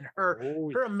Mao, and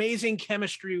her amazing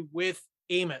chemistry with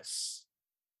Amos.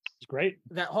 It's great.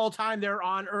 That whole time they're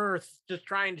on Earth just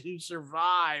trying to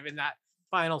survive in that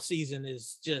final season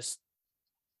is just...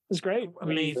 It's great.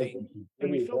 Amazing.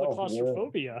 And we feel the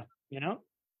claustrophobia,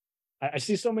 I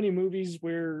see so many movies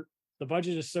where the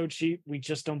budget is so cheap, we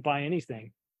just don't buy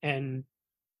anything. And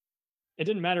it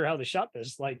didn't matter how they shot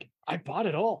this. Like, I bought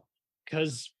it all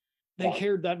because they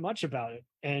cared that much about it.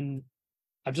 And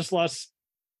I've just lost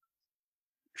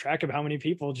track of how many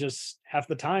people just half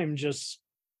the time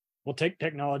will take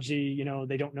technology,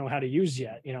 they don't know how to use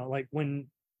yet. Like when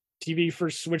TV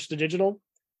first switched to digital,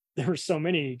 there were so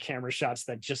many camera shots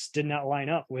that just did not line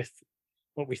up with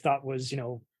what we thought was,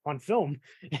 on film,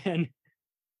 and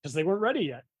because they weren't ready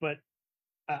yet. But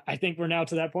I think we're now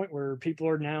to that point where people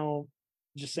are now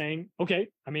just saying, okay,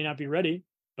 I may not be ready,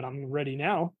 but I'm ready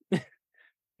now. I'm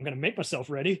going to make myself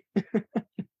ready.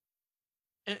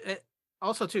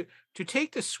 Also, to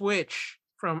take the switch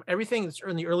from everything that's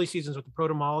in the early seasons with the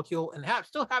proto molecule and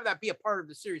still have that be a part of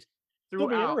the series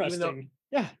throughout, interesting.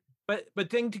 But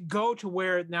then to go to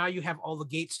where now you have all the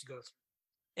gates to go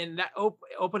through, and that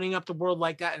opening up the world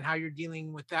like that, and how you're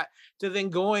dealing with that, to then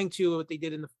going to what they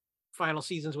did in the final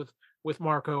seasons with with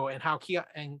Marco, and how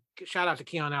and shout out to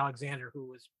Keon Alexander, who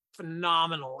was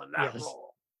phenomenal in that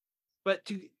role. But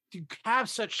to have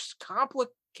such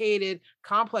complicated,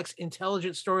 complex,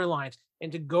 intelligent storylines,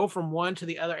 and to go from one to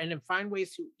the other, and then find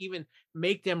ways to even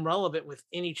make them relevant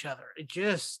within each other, it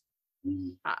just,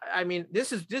 I mean,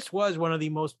 this was one of the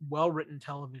most well-written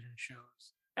television shows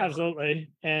ever. Absolutely.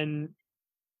 And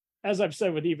as I've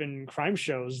said with even crime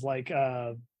shows like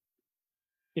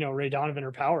Ray Donovan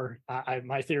or Power,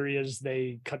 my theory is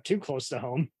they cut too close to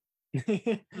home.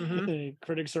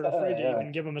 Critics are afraid to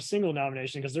even give them a single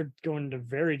nomination because they're going into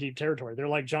very deep territory. They're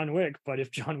like John Wick, but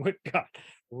if John Wick got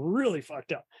really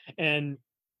fucked up, and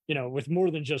with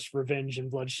more than just revenge and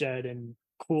bloodshed and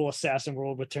cool assassin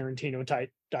world with Tarantino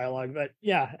type dialogue. But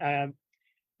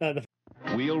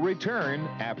we'll return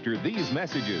after these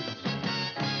messages.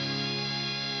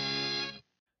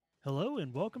 Hello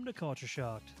and welcome to Culture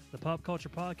Shocked, the pop culture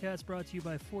podcast brought to you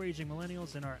by 4 aging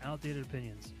millennials and our outdated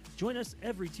opinions. Join us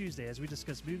every Tuesday as we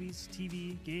discuss movies,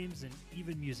 TV, games, and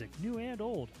even music, new and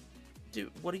old.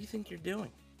 Dude, what do you think you're doing?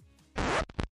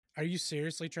 Are you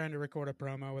seriously trying to record a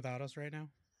promo without us right now?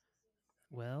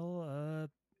 Well,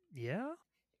 yeah.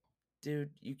 Dude,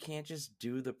 you can't just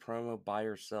do the promo by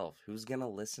yourself. Who's gonna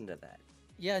listen to that?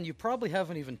 Yeah, and you probably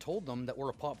haven't even told them that we're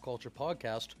a pop culture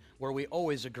podcast where we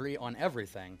always agree on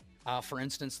everything. For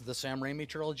instance, the Sam Raimi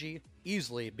trilogy,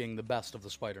 easily being the best of the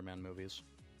Spider-Man movies.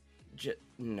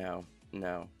 No.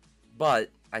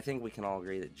 But I think we can all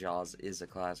agree that Jaws is a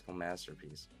classical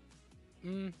masterpiece.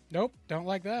 Nope, don't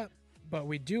like that. But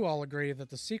we do all agree that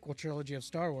the sequel trilogy of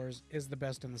Star Wars is the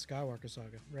best in the Skywalker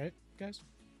saga, right, guys?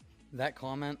 That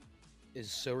comment is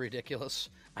so ridiculous.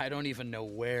 I don't even know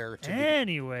where to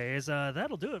Anyways,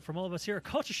 that'll do it from all of us here at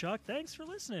Culture Shock. Thanks for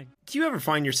listening. Do you ever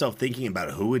find yourself thinking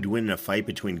about who would win in a fight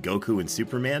between Goku and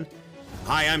Superman?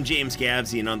 Hi, I'm James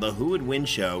Gavsey, and on the Who Would Win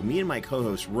show, me and my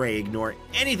co-host Ray ignore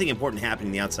anything important happening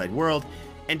in the outside world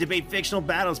and debate fictional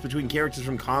battles between characters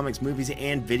from comics, movies,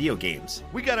 and video games.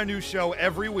 We got a new show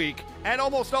every week, and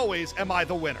almost always am I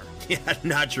the winner. Yeah,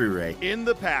 not true, Ray. In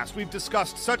the past, we've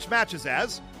discussed such matches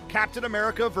as Captain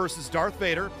America versus Darth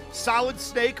Vader, Solid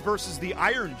Snake versus the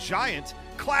Iron Giant,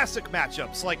 classic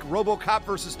matchups like RoboCop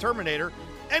versus Terminator,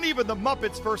 and even the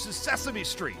Muppets versus Sesame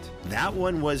Street. That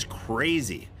one was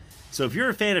crazy. So if you're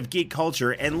a fan of geek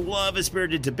culture and love a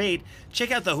spirited debate,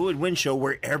 check out the Who Would Win show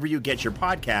wherever you get your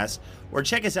podcasts, or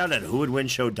check us out at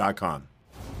whowouldwinshow.com.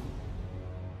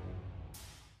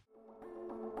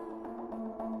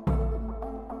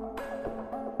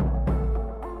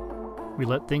 We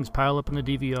let things pile up in the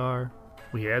DVR,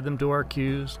 we add them to our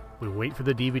queues, we wait for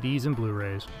the DVDs and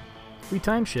Blu-rays. We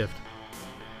time shift.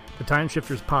 The Time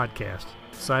Shifters Podcast.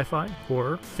 Sci-fi,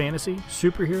 horror, fantasy,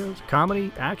 superheroes,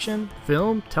 comedy, action,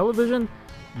 film, television,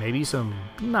 maybe some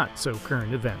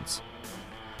not-so-current events.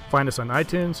 Find us on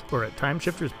iTunes or at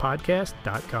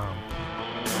timeshifterspodcast.com.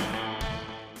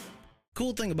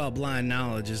 Cool thing about Blind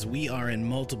Knowledge is we are in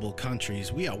multiple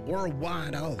countries. We are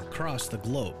worldwide all across the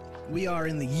globe. We are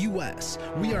in the US,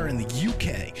 we are in the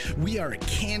UK, we are in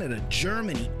Canada,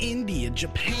 Germany, India,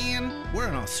 Japan. We're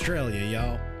in Australia,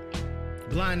 y'all.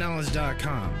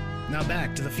 BlindKnowledge.com. Now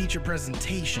back to the feature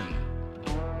presentation.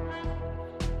 The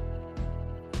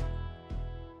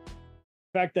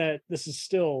fact that this is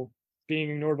still being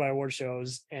ignored by award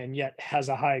shows and yet has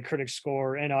a high critic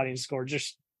score and audience score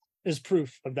just is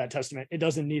proof of that testament. It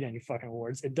doesn't need any fucking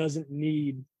awards. It doesn't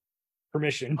need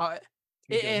permission.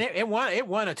 It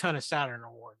won a ton of Saturn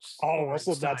awards. Oh,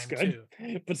 well, that's good.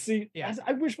 Too. But see,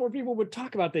 I wish more people would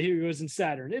talk about the heroes in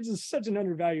Saturn. It's such an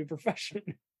undervalued profession.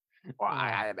 Well,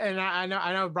 I know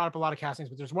I brought up a lot of castings,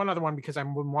 but there's one other one because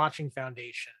I'm watching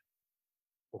Foundation.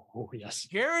 Oh yes,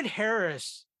 Jared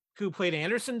Harris, who played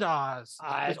Anderson Dawes,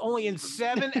 is only in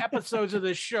 7 episodes of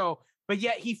this show, but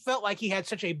yet he felt like he had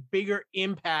such a bigger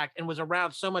impact and was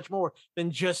around so much more than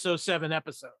just those 7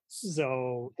 episodes.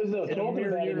 So, in a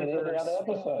mirror universe,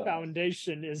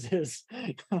 Foundation is his.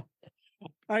 All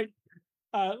right,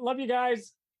 love you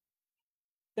guys.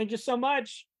 Thank you so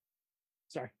much.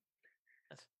 Sorry.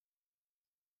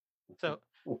 So,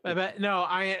 but no,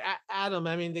 Adam,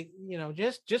 I mean,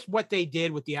 just what they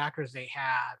did with the actors they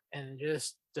had, and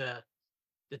just the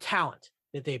talent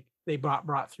that they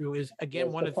brought through is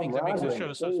again one of the things that makes the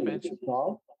show so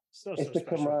special. It's the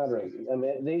camaraderie. I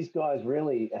mean, these guys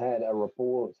really had a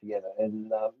rapport together, and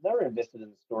they were invested in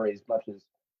the story as much as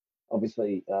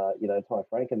obviously Ty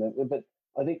Frank and them. But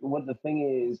I think what the thing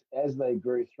is, as they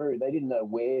grew through, they didn't know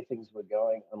where things were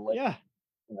going unless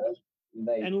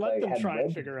let them try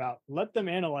and figure out. Let them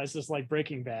analyze this like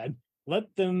Breaking Bad.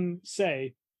 Let them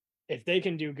say, if they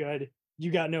can do good,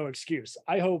 you got no excuse.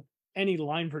 I hope any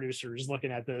line producer is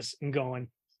looking at this and going,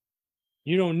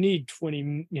 You don't need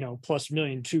 20, plus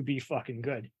million to be fucking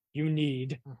good. You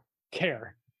need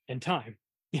care and time,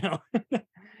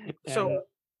 So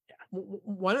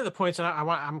one of the points, and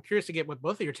I'm curious to get what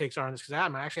both of your takes are on this, because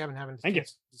I actually haven't had a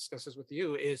chance to discuss this with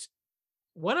you, is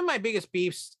one of my biggest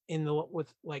beefs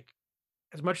with like,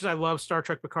 as much as I love Star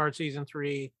Trek Picard season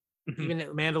 3, even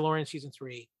Mandalorian season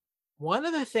 3, one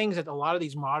of the things that a lot of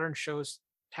these modern shows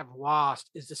have lost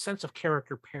is the sense of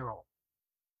character peril.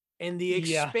 And the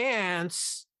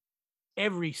Expanse,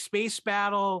 every space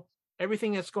battle,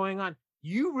 everything that's going on,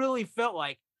 you really felt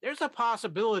like there's a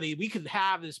possibility we could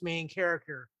have this main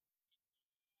character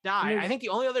die. I think the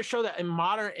only other show that in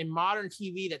modern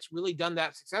TV that's really done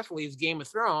that successfully is Game of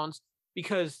Thrones,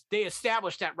 because they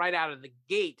established that right out of the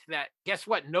gate that guess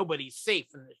what, nobody's safe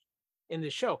in the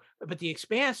show. But the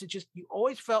Expanse, you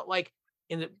always felt like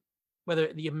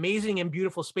whether the amazing and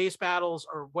beautiful space battles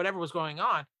or whatever was going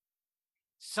on,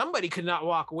 somebody could not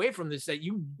walk away from this that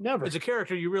you never, as a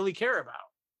character, you really care about.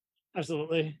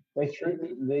 Absolutely. They treat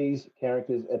these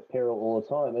characters at peril all the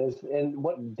time. And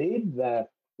what did that,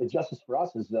 the justice for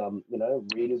us as,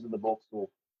 readers of the books or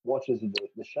watchers of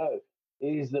the show,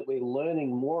 is that we're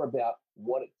learning more about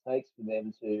what it takes for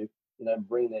them to,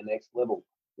 bring their next level.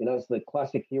 It's the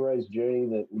classic hero's journey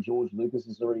that George Lucas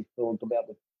has already talked about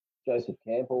with Joseph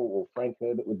Campbell or Frank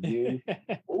Herbert with Dune.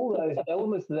 All those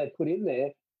elements that they put in there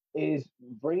is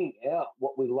bringing out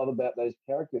what we love about those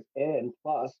characters, and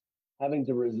plus having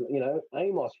to,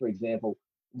 Amos, for example,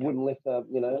 wouldn't lift up,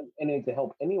 anything to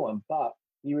help anyone, but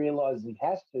he realizes he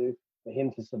has to for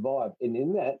him to survive. And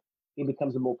in that, he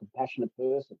becomes a more compassionate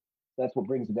person. That's what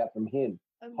brings about from him.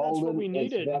 And that's what we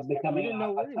needed. About becoming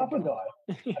a tougher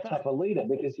guy, a tougher leader,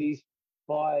 because he's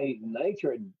by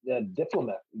nature a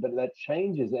diplomat, but that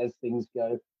changes as things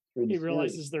go through the He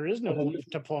realizes there is no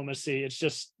diplomacy. It's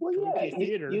just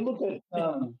theater. You look at,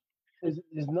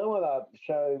 there's no other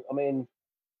show. I mean,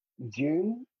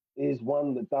 Dune is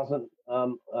one that doesn't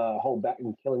hold back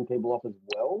in killing people off as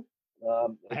well.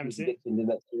 I haven't seen gets into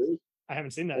that series. I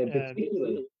haven't seen that.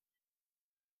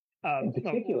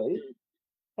 Particularly.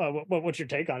 What's your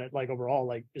take on it? Like overall,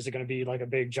 like, is it going to be like a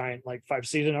big giant, like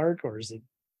 5-season arc, or is it?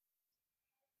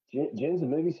 June's a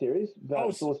movie series.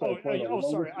 But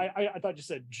sorry. I thought you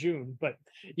said June, but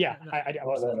yeah, I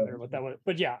wasn't familiar with that one.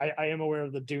 But yeah, I am aware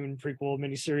of the Dune prequel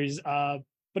miniseries.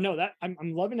 But no, that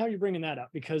I'm loving how you're bringing that up,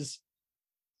 because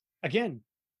again,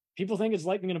 people think it's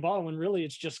lightning in a bottle when really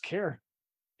it's just care,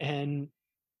 and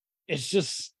it's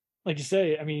just like you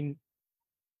say. I mean,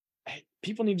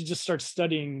 people need to just start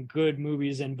studying good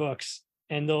movies and books,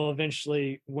 and they'll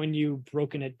eventually, when you've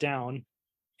broken it down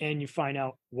and you find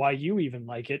out why you even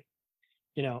like it,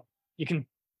 you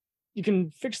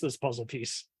can fix this puzzle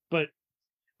piece. But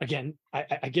again,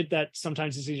 I get that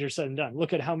sometimes it's easier said than done.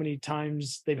 Look at how many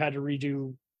times they've had to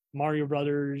redo Mario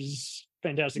Brothers,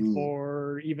 Fantastic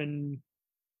Four, even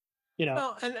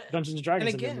Dungeons and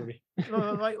Dragons in the movie.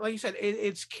 like you said,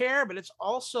 it's care, but it's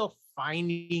also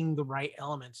finding the right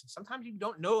elements. And sometimes you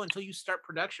don't know until you start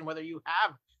production whether you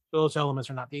have those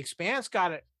elements or not. The Expanse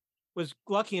was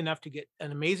lucky enough to get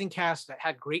an amazing cast that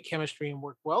had great chemistry and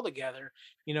worked well together.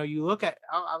 You look at,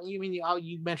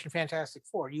 you mentioned Fantastic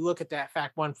Four. You look at that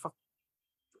fact, one,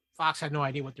 Fox had no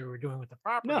idea what they were doing with the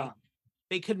property. No.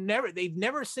 They've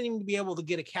never seemed to be able to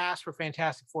get a cast for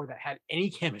Fantastic Four that had any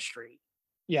chemistry.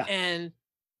 Yeah. And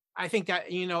I think that,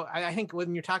 I think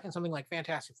when you're talking something like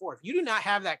Fantastic Four, if you do not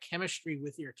have that chemistry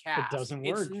with your cast, it doesn't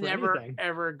work. It's never,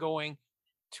 ever going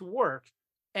to work.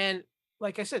 And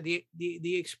like I said, the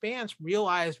Expanse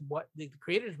realized the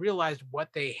creators realized what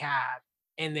they had,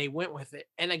 and they went with it.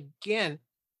 And again,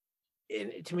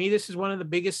 to me, this is one of the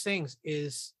biggest things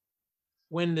is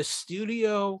when the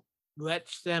studio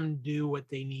lets them do what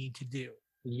they need to do.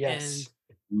 Yes.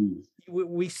 And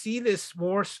we see this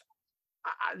more.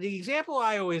 The example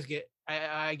I always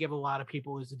I give a lot of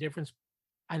people is the difference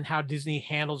in how Disney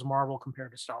handles Marvel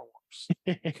compared to Star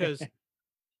Wars. Because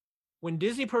when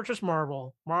Disney purchased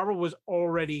Marvel was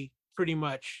already pretty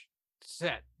much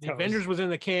set. The Avengers was in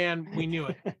the can. We knew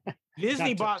it.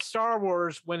 Disney bought Star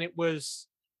Wars when it was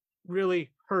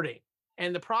really hurting.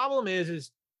 And the problem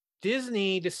is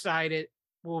Disney decided,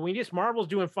 well, Marvel's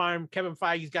doing fine. Kevin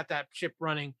Feige's got that ship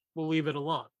running. We'll leave it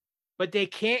alone. But they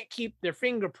can't keep their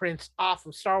fingerprints off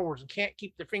of Star Wars and can't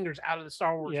keep their fingers out of the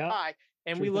Star Wars pie.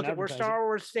 And we look at where Star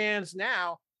Wars stands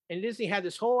now. And Disney had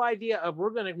this whole idea of we're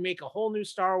going to make a whole new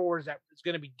Star Wars that is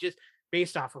going to be just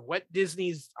based off of what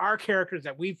our characters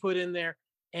that we put in there.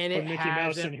 And it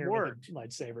hasn't worked.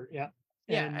 Lightsaber. Yeah.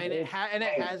 And it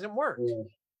hasn't worked.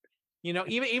 Yeah.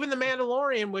 Even the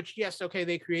Mandalorian, which, yes, okay,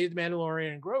 they created the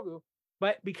Mandalorian and Grogu,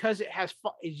 but because it has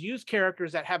used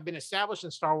characters that have been established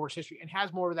in Star Wars history and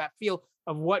has more of that feel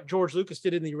of what George Lucas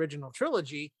did in the original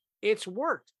trilogy, it's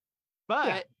worked.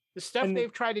 But the stuff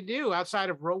they've tried to do outside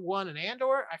of Rogue One and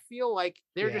Andor, I feel like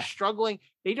they're just struggling.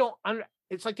 They don't.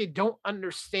 It's like they don't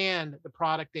understand the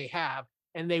product they have,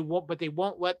 and they won't. But they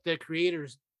won't let the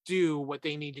creators do what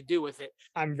they need to do with it.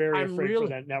 I'm afraid for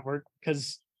that network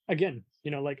because, again,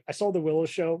 like I saw the Willow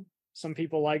show. Some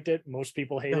people liked it. Most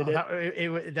people hated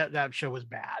it. That show was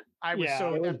bad.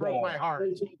 That broke my heart.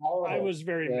 I was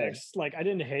very mixed. Like I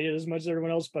didn't hate it as much as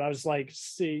everyone else, but I was like,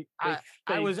 see, they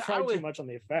tried too much on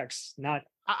the effects.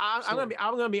 I'm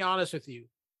gonna be honest with you.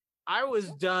 I was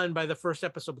done by the first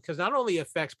episode because not only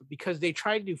effects, but because they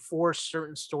tried to force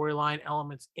certain storyline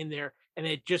elements in there, and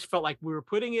it just felt like we were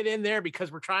putting it in there because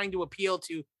we're trying to appeal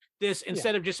to this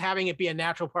instead of just having it be a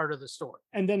natural part of the story.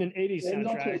 And then an 80s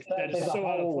soundtrack that is so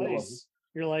out of place.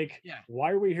 You're like, why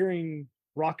are we hearing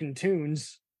rockin'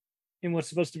 tunes in what's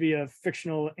supposed to be a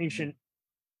fictional ancient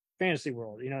fantasy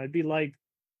world? It'd be like,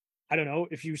 I don't know,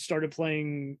 if you started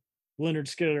playing Leonard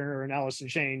Skinner and Alice in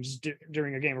Chains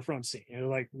during a Game of Thrones scene. You're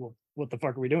like, well, what the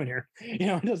fuck are we doing here?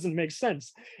 It doesn't make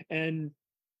sense. And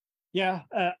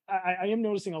I am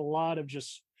noticing a lot of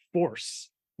just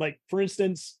force. Like, for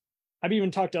instance, I've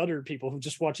even talked to other people who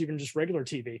just watch even just regular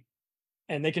TV,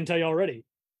 and they can tell you already,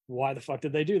 why the fuck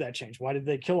did they do that change? Why did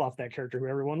they kill off that character who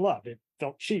everyone loved? It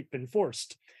felt cheap and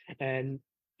forced. And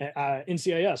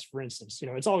NCIS, for instance,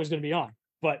 it's always going to be on,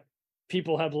 but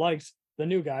people have liked the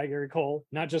new guy, Gary Cole,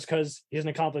 not just because he's an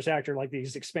accomplished actor like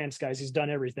these Expanse guys. He's done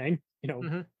everything,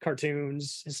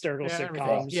 cartoons, hysterical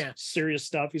sitcoms, serious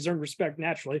stuff. He's earned respect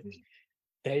naturally.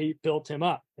 They built him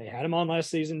up. They had him on last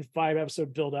season,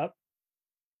 5-episode build up.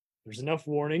 There's enough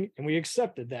warning, and we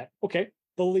accepted that. Okay,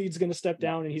 the lead's going to step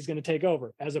down and he's going to take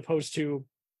over, as opposed to,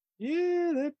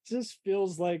 that just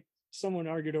feels like someone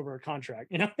argued over a contract.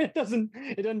 It doesn't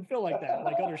feel like that.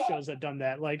 Like other shows have done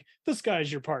that. Like, this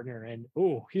guy's your partner, and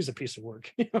he's a piece of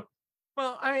work.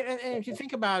 Well, and if you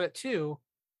think about it too,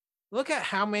 look at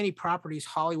how many properties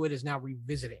Hollywood is now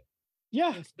revisiting.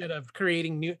 Yeah, instead of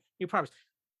creating new properties.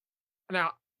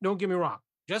 Now, don't get me wrong.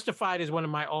 Justified is one of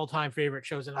my all-time favorite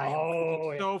shows, and I am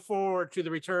looking so forward to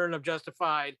the return of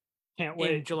Justified. Can't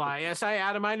wait in July. Yes,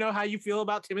 Adam, I know how you feel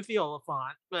about Timothy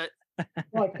Oliphant, but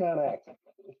I can't act.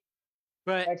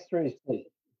 But X3 is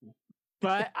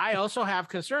but I also have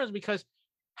concerns because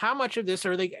how much of this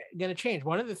are they going to change?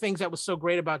 One of the things that was so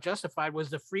great about Justified was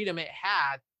the freedom it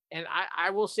had, and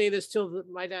I will say this till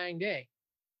my dying day.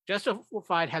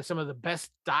 Justified had some of the best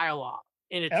dialogue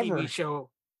in a TV show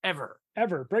ever.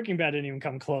 Breaking Bad didn't even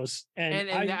come close. And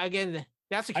again,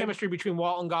 that's the chemistry between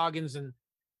Walton Goggins and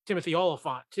Timothy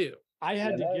Oliphant too. I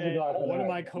had to get one of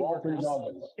my coworkers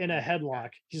in a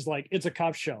headlock. He's like, "It's a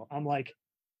cop show." I'm like,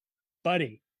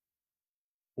 "Buddy,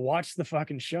 watch the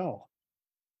fucking show.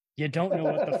 You don't know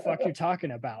what the fuck you're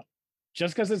talking about.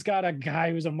 Just because it's got a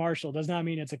guy who's a marshal does not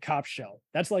mean it's a cop show."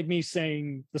 That's like me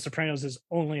saying The Sopranos is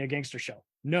only a gangster show.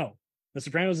 No, The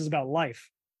Sopranos is about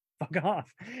life. Fuck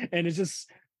off. And it's just,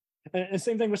 and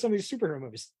same thing with some of these superhero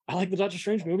movies. I like the Doctor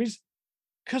Strange movies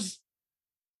because,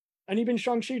 and even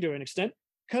Shang-Chi to an extent,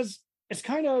 because it's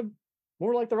kind of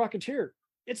more like The Rocketeer.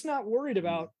 It's not worried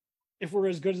about if we're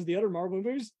as good as the other Marvel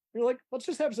movies. You're like, let's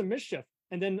just have some mischief.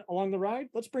 And then along the ride,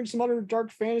 let's bring some other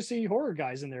dark fantasy horror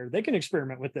guys in there. They can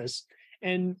experiment with this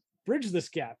and bridge this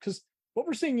gap. Because what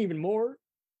we're seeing even more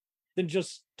than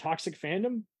just toxic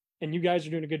fandom, and you guys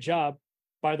are doing a good job,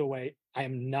 by the way, I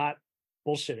am not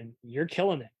bullshitting. You're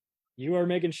killing it. You are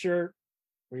making sure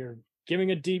we are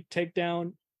giving a deep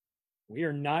takedown. We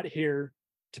are not here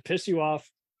to piss you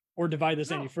off or divide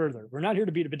this any further. We're not here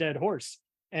to beat a dead horse.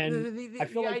 And I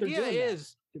feel like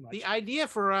the idea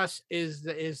for us is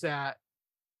that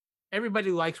everybody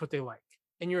likes what they like,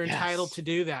 and you're entitled to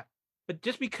do that. But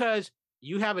just because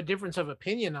you have a difference of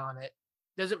opinion on it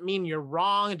doesn't mean you're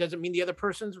wrong. It doesn't mean the other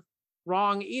person's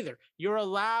wrong either. You're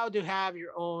allowed to have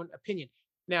your own opinion.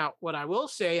 Now, what I will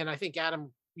say, and I think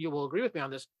Adam, you will agree with me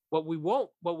on this, what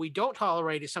we don't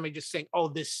tolerate is somebody just saying, "Oh,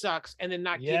 this sucks," and then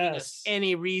not giving us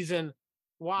any reason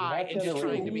why and just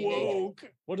trying to be woke.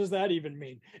 What does that even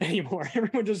mean anymore?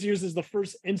 Everyone just uses the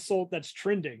first insult that's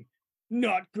trending.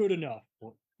 Not good enough.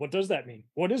 What does that mean?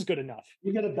 What is good enough?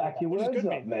 You got to back your words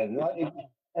up, man. Like,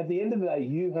 at the end of the day,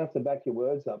 you have to back your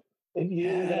words up. If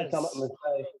you're going to come up and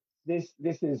say,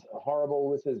 this is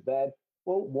horrible, this is bad,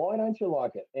 well, why don't you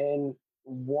like it? And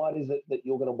what is it that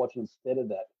you're going to watch instead of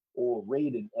that or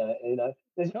read it?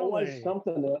 There's always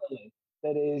something out there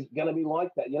that is going to be like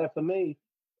that. For me,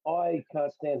 I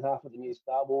can't stand half of the new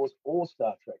Star Wars or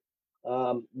Star Trek.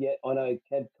 Yet I know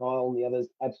Ted, Kyle, and the others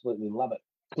absolutely love it.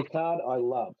 Picard, I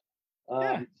loved.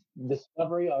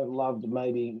 Discovery, I loved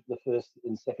maybe the first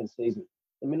and second season.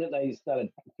 The minute they started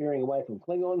veering away from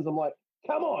Klingons, I'm like,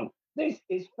 come on, this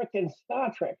is freaking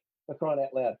Star Trek, for crying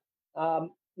out loud.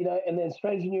 And then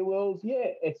Strange New Worlds,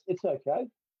 it's okay.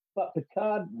 But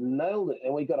Picard nailed it,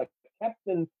 and we got a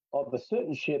captain of a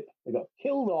certain ship that got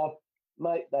killed off.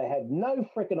 Mate, they had no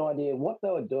freaking idea what they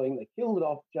were doing. They killed it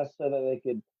off just so that they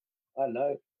could, I don't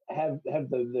know, have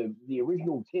the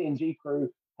original TNG crew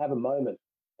have a moment.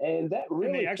 And that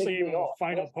really they actually ticked me off. A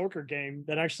final poker game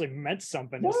that actually meant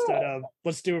something instead of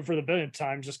let's do it for the billionth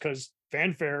time just because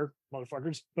fanfare,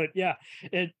 motherfuckers. But yeah,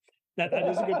 that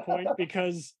is a good point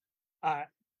because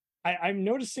I'm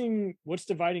noticing what's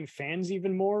dividing fans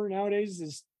even more nowadays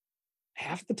is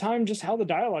half the time just how the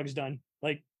dialogue's done.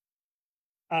 Like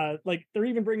they're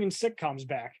even bringing sitcoms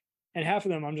back, and half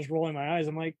of them I'm just rolling my eyes.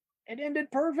 I'm like, it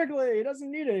ended perfectly. It doesn't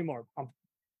need it anymore. I'll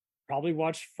probably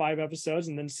watch 5 episodes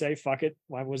and then say, fuck it.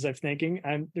 Why was I thinking?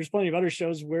 And there's plenty of other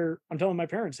shows where I'm telling my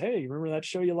parents, hey, remember that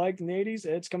show you liked in the 80s?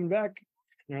 It's coming back.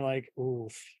 And they're like,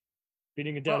 oof,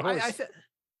 beating a dead horse.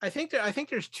 I think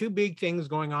there's 2 big things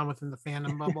going on within the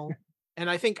fandom bubble. And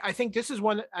I think this is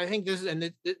one. I think this is, and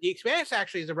the Expanse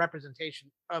actually is a representation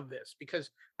of this because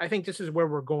I think this is where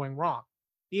we're going wrong.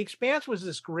 The Expanse was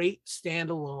this great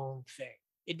standalone thing.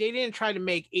 They didn't try to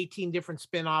make 18 different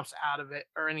spin-offs out of it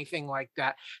or anything like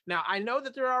that. Now, I know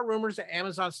that there are rumors that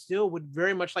Amazon still would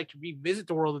very much like to revisit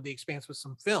the world of the Expanse with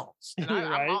some films. And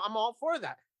I'm all for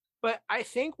that. But I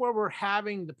think where we're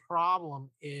having the problem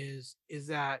is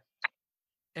that,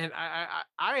 and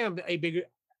I am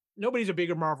nobody's a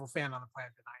bigger Marvel fan on the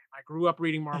planet than I am. I grew up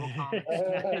reading Marvel comics.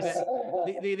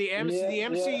 the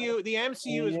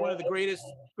MCU is one of the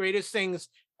greatest things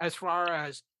as far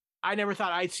as I never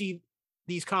thought I'd see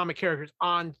these comic characters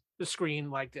on the screen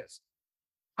like this.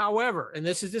 However, and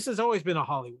this has always been a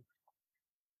Hollywood.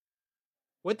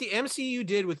 What the MCU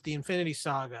did with the Infinity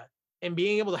Saga and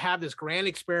being able to have this grand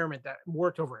experiment that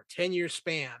worked over a 10-year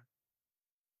span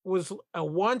was a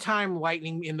one-time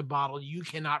lightning in the bottle. You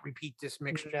cannot repeat this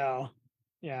mixture. No.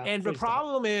 Yeah. And the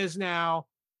problem is now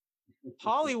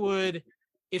Hollywood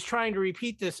is trying to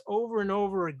repeat this over and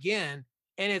over again,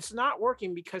 and it's not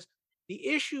working because the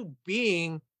issue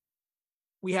being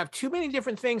we have too many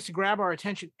different things to grab our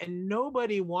attention, and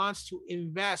nobody wants to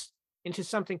invest into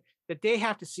something that they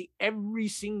have to see every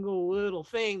single little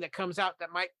thing that comes out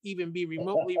that might even be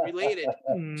remotely related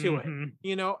to it.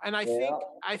 And I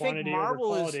think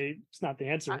Marvel is, it's not the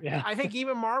answer. I think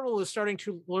even Marvel is starting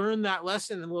to learn that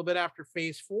lesson a little bit after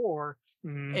phase 4,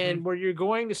 and where you're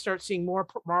going to start seeing more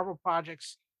Marvel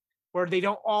projects where they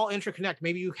don't all interconnect.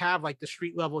 Maybe you have like the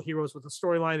street level heroes with a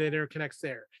storyline that interconnects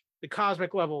there, the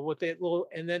cosmic level with it little,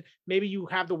 and then maybe you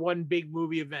have the one big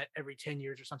movie event every 10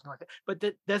 years or something like that. But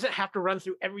that doesn't have to run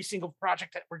through every single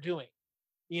project that we're doing,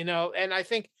 And I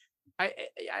think I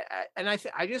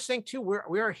just think too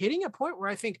we are hitting a point where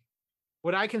I think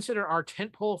what I consider our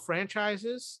tentpole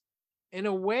franchises, in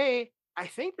a way, I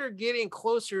think they're getting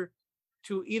closer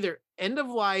to either end of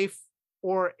life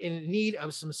or in need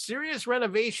of some serious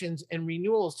renovations and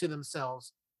renewals to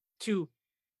themselves to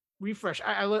refresh.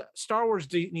 Star Wars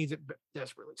needs it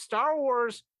desperately. Star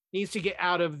Wars needs to get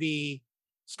out of the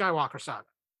Skywalker saga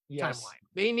timeline.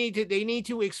 They need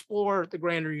to explore the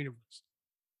grander universe.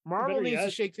 Marvel needs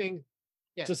to shake things.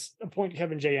 Yeah. Just appoint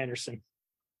Kevin J. Anderson,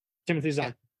 Timothy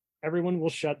Zahn. Everyone will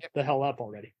shut the hell up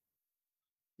already.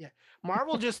 Yeah,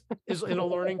 Marvel just is in a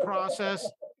learning process,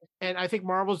 and I think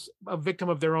Marvel's a victim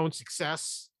of their own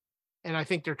success, and I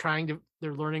think they're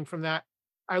learning from that.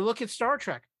 I look at Star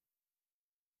Trek.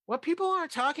 What people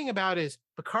aren't talking about is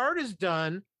Picard is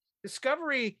done.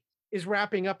 Discovery is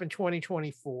wrapping up in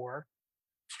 2024.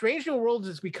 Strange New Worlds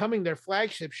is becoming their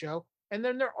flagship show. And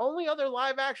then their only other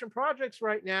live action projects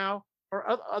right now,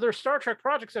 or other Star Trek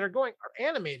projects that are going, are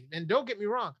animated. And don't get me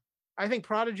wrong, I think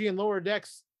Prodigy and Lower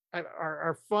Decks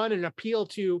are fun and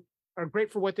are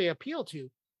great for what they appeal to.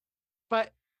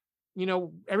 But,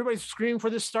 everybody's screaming for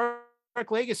this Star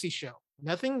Trek Legacy show.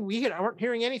 I weren't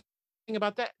hearing anything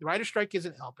about that. The writer strike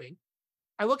isn't helping.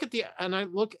 I look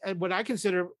at what I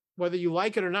consider, whether you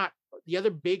like it or not, the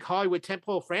other big Hollywood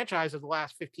tentpole franchise of the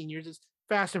last 15 years is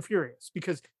Fast and Furious,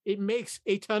 because it makes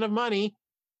a ton of money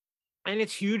and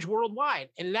it's huge worldwide,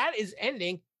 and that is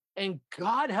ending. And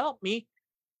God help me,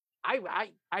 I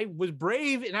was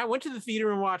brave and I went to the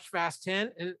theater and watched Fast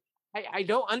 10, and I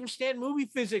don't understand movie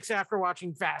physics after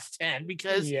watching Fast 10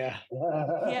 because And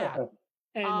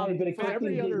but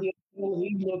every other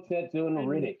he looked at doing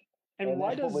Riddick. And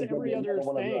why does every other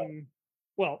thing?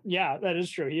 Well, yeah, that is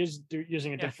true. He is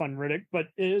using it to fund Riddick, but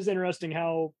it is interesting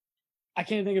how I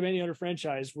can't think of any other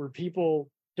franchise where people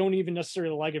don't even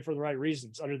necessarily like it for the right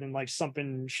reasons, other than like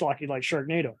something schlocky like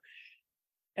Sharknado.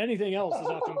 Anything else is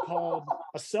often called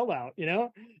a sellout, you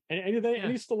know? And anything,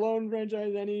 any Stallone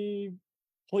franchise, any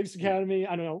Police Academy,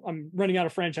 I don't know. I'm running out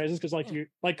of franchises because,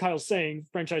 like Kyle's saying,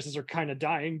 franchises are kind of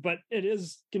dying, but it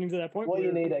is getting to that point. Well,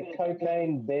 you need a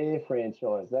Cocaine Bear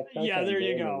franchise. There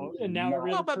you go. And now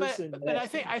every other person. But I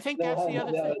think that's the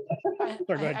other thing.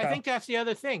 I think that's the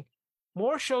other thing.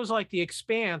 More shows like The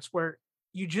Expanse where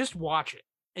you just watch it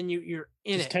and you're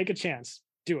in just it. Take a chance.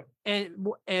 Do it.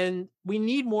 And we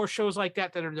need more shows like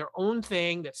that are their own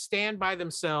thing, that stand by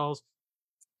themselves.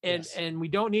 And we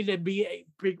don't need to be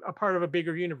a part of a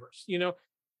bigger universe. You know,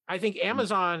 I think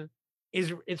Amazon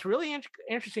it's really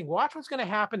interesting. Watch what's going to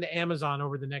happen to Amazon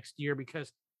over the next year,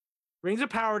 because Rings of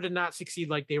Power did not succeed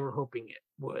like they were hoping it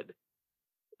would.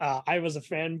 I was a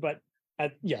fan, but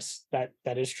yes, that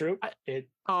is true. It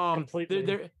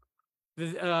completely.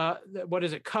 What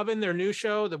is it? Coven, their new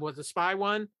show that was the spy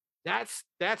one. That's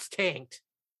tanked.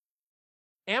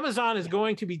 Amazon is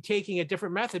going to be taking a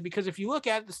different method, because if you look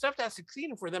at it, the stuff that's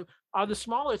succeeding for them are the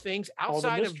smaller things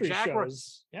outside of Jack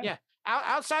Ryan.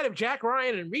 Outside of Jack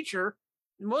Ryan and Reacher,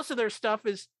 most of their stuff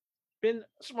has been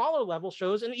smaller level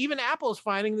shows, and even Apple is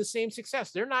finding the same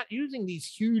success. They're not using these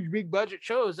huge big budget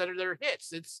shows that are their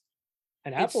hits.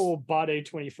 Apple bought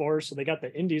A24, so they got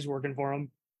the indies working for them.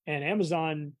 And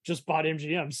Amazon just bought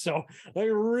MGM, so they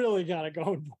really got it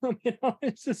going for them. You know,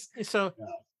 it's just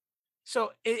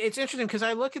so it's interesting, because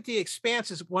I look at The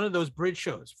Expanse as one of those bridge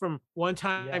shows from one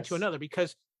time to another,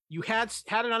 because you had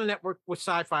it on a network with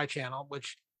Sci-Fi Channel,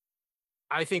 which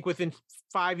I think within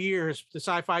 5 years, the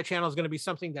Sci-Fi Channel is going to be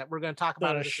something that we're going to talk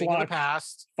about in the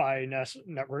past.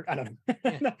 Network, I don't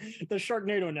know. The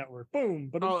Sharknado Network.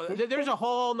 Boom. There's a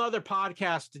whole nother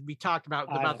podcast to be talked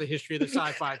about the history of the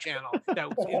Sci-Fi Channel. That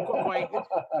is quite.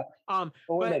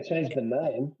 When they changed the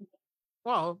name.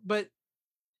 Well, but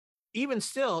even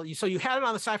still, so you had it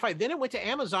on the Sci-Fi, then it went to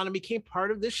Amazon and became part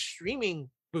of this streaming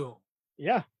boom.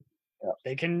 Yeah.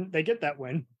 They get that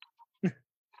win.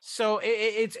 So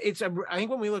I think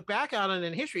when we look back on it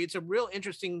in history, it's a real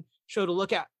interesting show to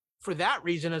look at for that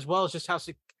reason, as well as just how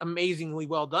amazingly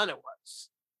well done it was.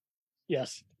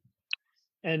 Yes.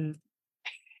 And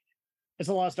it's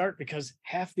a lost art, because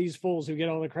half these fools who get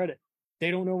all the credit,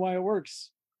 they don't know why it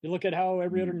works. You look at how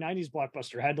every other 90s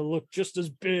blockbuster had to look just as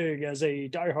big as a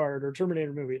Die Hard or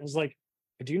Terminator movie. And it's like,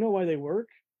 do you know why they work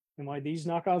and why these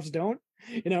knockoffs don't?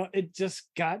 You know, it just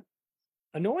got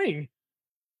annoying,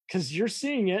 because you're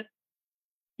seeing it.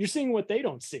 You're seeing what they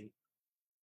don't see.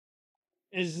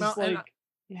 It's just sorry.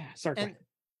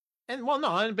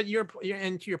 But you're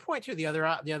and to your point too, the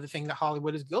other thing that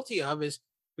Hollywood is guilty of is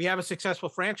we have a successful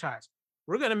franchise.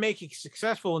 We're going to make it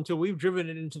successful until we've driven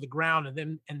it into the ground,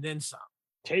 and then some.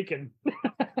 Taken.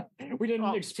 We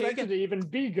didn't expect it to even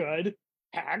be good.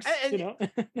 Hacks, you know.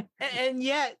 And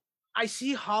yet I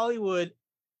see Hollywood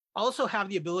also have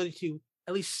the ability to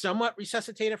at least somewhat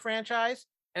resuscitate a franchise.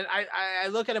 And I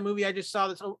look at a movie I just saw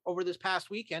this over this past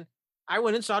weekend. I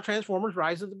went and saw Transformers: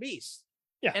 Rise of the Beast.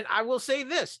 Yeah. And I will say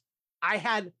this, I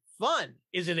had fun.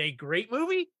 Is it a great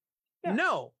movie? Yeah.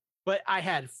 No, but I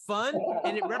had fun,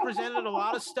 and it represented a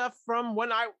lot of stuff from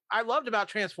when I loved about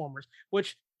Transformers,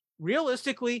 which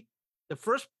realistically, the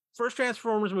first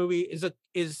Transformers movie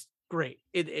is great.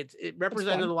 It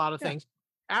represented a lot of things.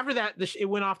 After that, it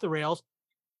went off the rails.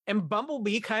 And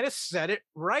Bumblebee kind of set it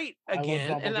right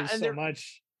again. I love Bumblebee so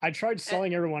much. I tried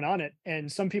selling everyone on it,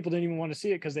 and some people didn't even want to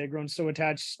see it because they had grown so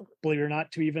attached, believe it or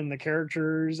not, to even the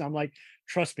characters. I'm like,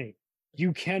 trust me,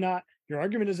 you cannot. Your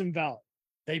argument is invalid.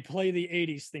 They play the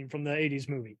 80s theme from the 80s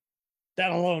movie.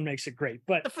 That alone makes it great.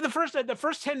 But for the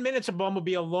first 10 minutes of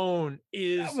Bumblebee alone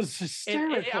that was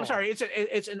hysterical. I'm sorry,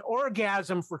 it's an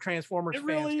orgasm for Transformers fans.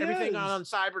 Really Everything on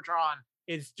Cybertron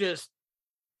is just.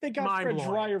 They got Fred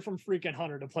Dryer from freaking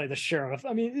Hunter to play the sheriff.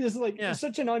 I mean, it's like it's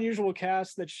such an unusual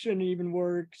cast that shouldn't even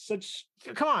work.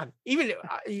 Come on, even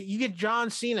you get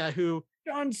John Cena, who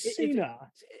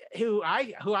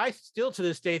I still to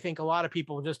this day think a lot of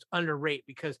people just underrate,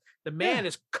 because the man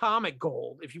is comic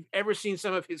gold. If you've ever seen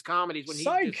some of his comedies when he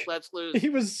just lets loose, he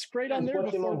was great on there.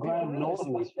 Graham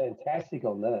Norton was fantastic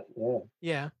on that.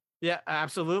 Yeah. Yeah,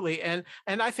 absolutely. And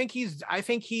I think he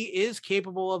is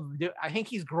capable of, I think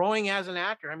he's growing as an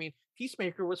actor. I mean,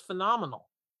 Peacemaker was phenomenal.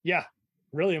 Yeah,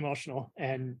 really emotional.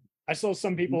 And I saw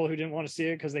some people who didn't want to see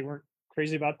it because they weren't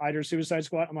crazy about either Suicide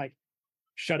Squad. I'm like,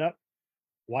 shut up,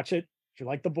 watch it. If you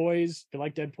like The Boys, if you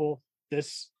like Deadpool,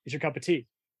 this is your cup of tea.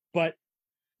 But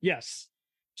yes,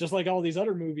 just like all these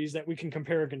other movies that we can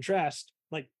compare and contrast,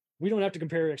 like we don't have to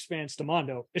compare Expanse to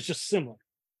Mondo. It's just similar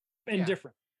and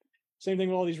different. Same thing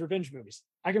with all these revenge movies.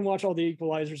 I can watch all the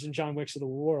Equalizers and John Wicks of the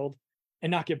world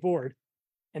and not get bored.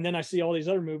 And then I see all these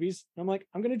other movies. And I'm like,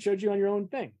 I'm going to judge you on your own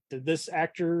thing. Did this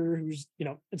actor who's,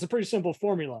 it's a pretty simple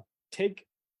formula. Take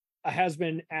a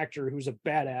has-been actor who's a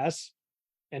badass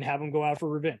and have him go out for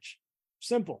revenge.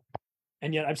 Simple.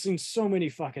 And yet I've seen so many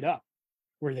fuck it up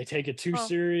where they take it too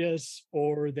serious,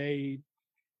 or they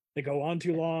go on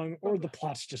too long, or the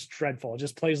plot's just dreadful. It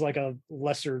just plays like a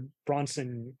lesser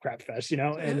Bronson crap fest,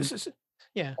 And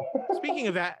yeah. Speaking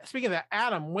of that,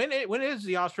 Adam, when is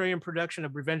the Australian production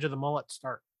of Revenge of the Mullet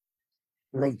start?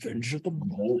 Revenge of the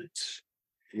Mullet.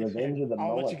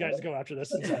 I'll let you guys go after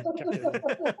this.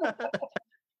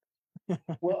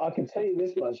 Well, I can tell you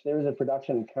this much. There is a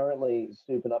production currently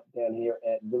souping up down here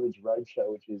at Village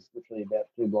Roadshow, which is literally about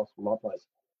 2 blocks from my place,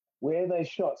 where they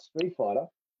shot Street Fighter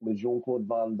with Jean-Claude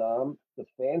Van Damme, The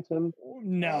Phantom.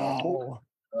 No.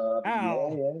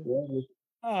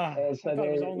 Yeah. And so I thought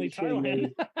it was only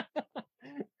Thailand.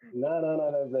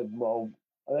 No. Well,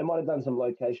 they might have done some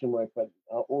location work, but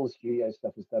all the studio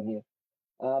stuff is done here.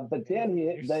 But down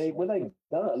here, what they've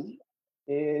done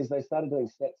is they started doing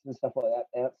sets and stuff like that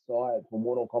outside for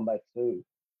Mortal Kombat 2.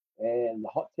 And the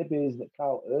hot tip is that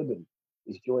Carl Urban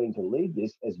is joining to lead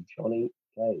this as Johnny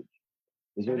Cage.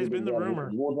 That has been the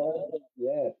rumor.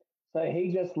 Yeah. So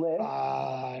he just left.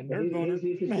 Here's the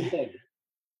interesting thing.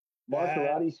 My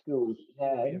karate schools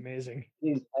had amazing.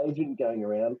 His agent going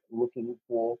around looking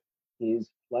for his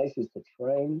places to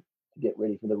train to get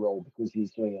ready for the role, because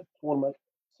he's doing a tournament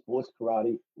sports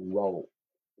karate role.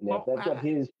 Now, if they've got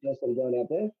his person going out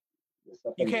there,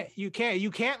 you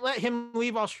can't let him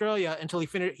leave Australia until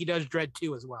he does Dread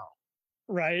 2 as well.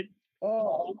 Right.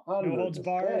 Oh, no holds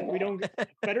barred. We don't.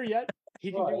 Better yet,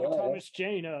 he can do what Thomas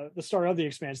Jane, the star of The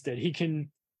Expanse, did. He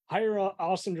can hire an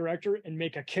awesome director and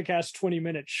make a kick-ass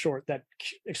 20-minute short that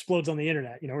explodes on the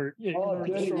internet. Where he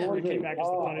came back as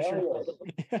the Punisher.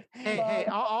 Hey,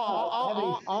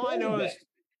 all I know is.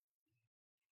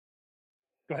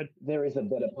 Go ahead. There is a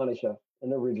better Punisher,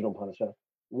 an original Punisher,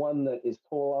 one that is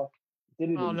taller. Did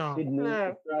it in Sydney,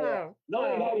 Australia.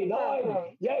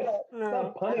 1989. Yes,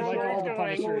 the Punisher. I like all the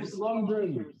Punishers.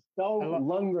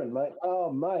 Lundgren, mate.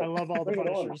 Oh, mate. I love all the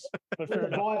Punishers. But the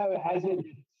Biohazard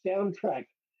soundtrack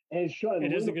and shot.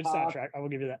 It is a good soundtrack. I will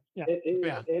give you that. Yeah. It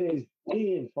is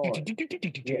damn fine.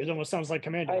 It almost sounds like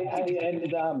Commando.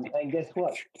 And guess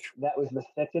what? That was the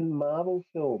second Marvel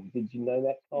film. Did you know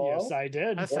that, Kyle? Yes, I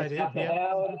did. Yes, I did.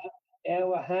 Yeah.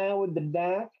 Howard the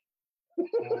Duck.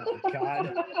 Oh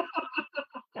God.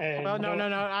 Well, no.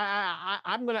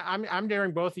 I'm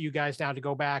daring both of you guys now to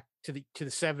go back to the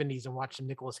 70s and watch some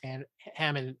Nicholas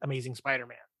Hammond Amazing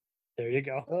Spider-Man. There you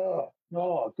go.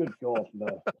 Oh, good God,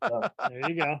 no. There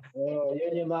you go. Oh, you're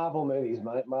in your Marvel movies,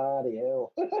 mate. Mighty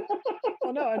hell.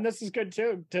 Well, no, and this is good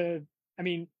too.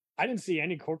 I didn't see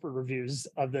any corporate reviews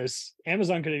of this.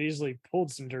 Amazon could have easily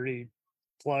pulled some dirty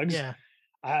plugs. Yeah.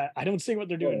 I don't see what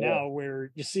they're doing now,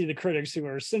 where you see the critics who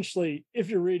are essentially, if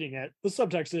you're reading it, the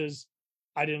subtext is,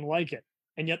 I didn't like it.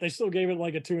 And yet they still gave it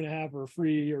like a 2.5 or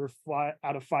 3 or 5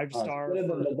 out of 5 stars. Better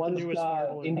than the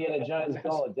 1-star Indiana Jones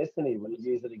Call of Destiny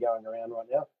reviews that are going around right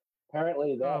now.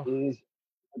 Apparently that is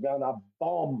going to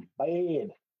bomb bad.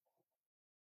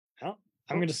 Well,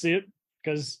 I'm going to see it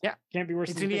because can't be worse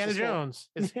it's than Indiana Jones.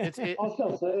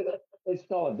 It's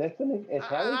Call of Destiny.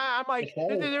 I'm like,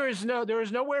 there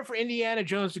is nowhere for Indiana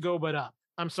Jones to go but up.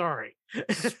 I'm sorry.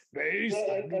 Space.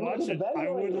 I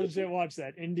would legit watch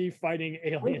that. Indy fighting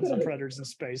aliens and predators in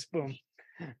space. Boom.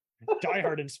 Die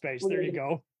Hard in space. There you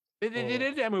go. They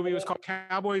did that movie. It was called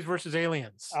Cowboys versus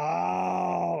Aliens. Oh,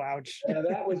 ouch. Yeah,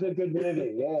 that was a good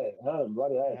movie. Yeah. Oh,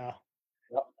 bloody hell.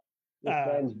 Yeah.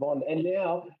 James Bond. And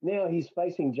now he's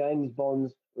facing James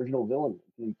Bond's original villain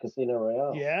in Casino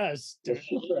Royale. Yes.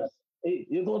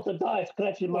 You're going to die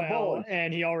scratching my balls.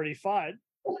 And he already fought.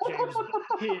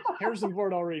 Harrison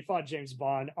Ford already fought James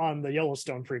Bond on the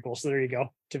Yellowstone prequel, so there you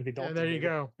go. Timothy Dalton. There you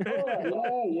go.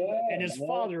 And his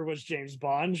father was James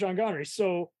Bond, Sean Connery.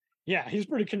 So yeah, he's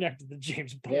pretty connected to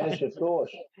James Bond. Yes, of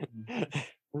course.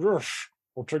 Rush.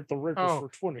 We'll take the Rippers for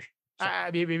 20.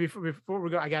 Before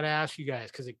we go, I got to ask you guys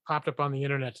because it popped up on the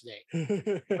internet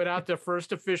today. Put out the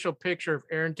first official picture of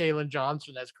Aaron Taylor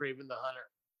Johnson as Kraven the Hunter.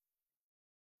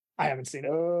 I haven't seen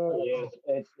it. Oh,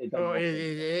 yes.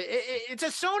 It's a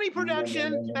Sony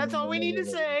production. That's all we need to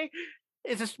say.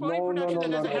 It's a Sony production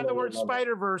that doesn't have the word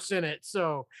Spider-Verse in it.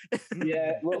 So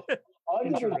yeah, look, I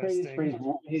give him credit for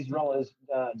his role as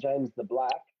James the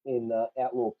Black in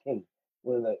Outlaw King,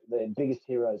 one of the biggest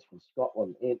heroes from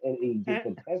Scotland, and he did a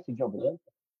fantastic job with him.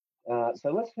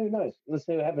 So who knows? Let's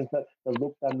see what happens. The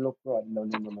look doesn't look right. No.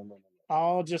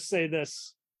 I'll just say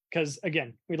this. because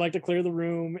again, we'd like to clear the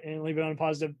room and leave it on a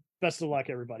positive. Best of luck,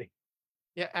 everybody.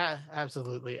 Yeah,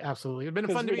 absolutely. It's been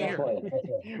fun to be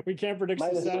here. We can't predict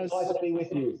success. Nice to be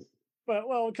with you. But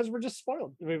because we're just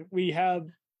spoiled.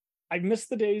 I missed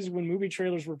the days when movie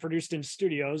trailers were produced in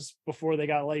studios before they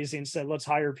got lazy and said, let's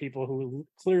hire people who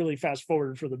clearly fast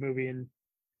forwarded for the movie and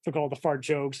took all the fart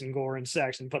jokes and gore and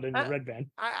sex and put it in the red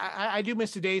van. I do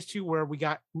miss the days too where we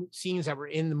got scenes that were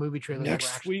in the movie trailer.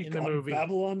 Next week in the movie.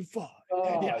 Babylon 5.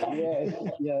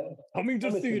 Yeah. Coming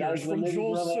to theaters from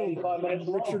Joel Silver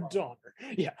and Richard Donner.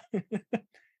 Yeah.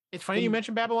 It's funny you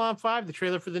mentioned Babylon 5. The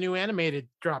trailer for the new animated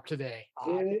dropped today.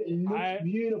 It looks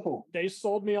beautiful. They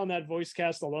sold me on that voice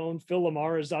cast alone. Phil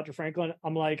Lamar as Dr. Franklin.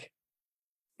 I'm like,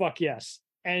 fuck yes.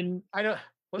 And I know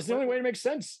it's the only way to make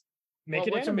sense.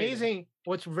 What's amazing,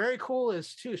 what's very cool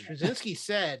is too, Straczynski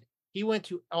said he went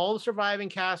to all the surviving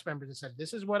cast members and said,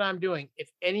 this is what I'm doing. If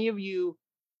any of you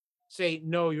say,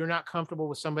 no, you're not comfortable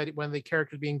with somebody when the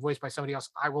character is being voiced by somebody else,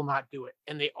 I will not do it.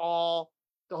 And the whole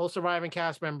surviving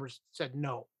cast members said,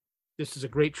 no, this is a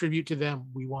great tribute to them.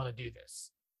 We want to do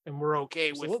this. And we're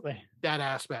okay with that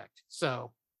aspect.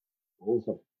 So.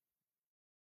 Awesome.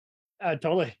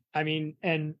 Totally. I mean,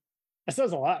 and that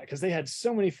says a lot because they had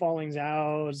so many fallings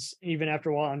out. Even after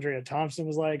a while, Andrea Thompson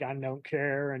was like, I don't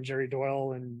care. And Jerry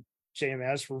Doyle and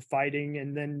JMS were fighting.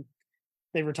 And then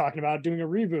they were talking about doing a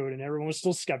reboot and everyone was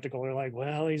still skeptical. They're like,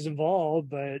 well, he's involved,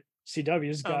 but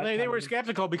CW's got. They were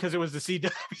skeptical because it was the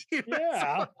CW.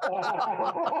 Yeah.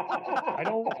 I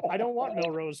don't want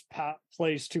Melrose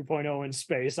Place 2.0 in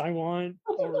space. I want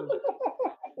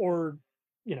or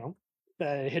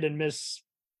the hit and miss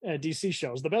DC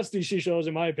shows. The best DC shows,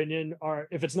 in my opinion, are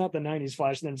if it's not the 90s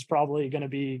Flash, then it's probably going to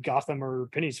be Gotham or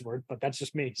Pennyworth, but that's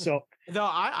just me. So though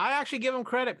I actually give them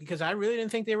credit because I really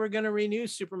didn't think they were going to renew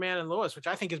Superman and Lois, which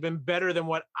I think has been better than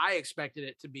what I expected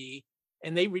it to be.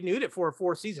 And they renewed it for a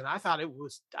 4th season. I thought it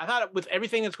with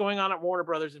everything that's going on at Warner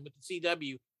Brothers and with the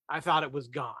CW, I thought it was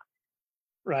gone.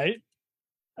 Right.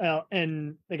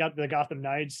 And they got the Gotham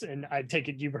Knights, and I take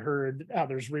it you've heard how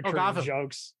there's recurring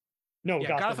jokes. No,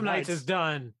 yeah, Gotham Knights is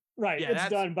done. Right, yeah, it's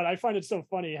done. But I find it so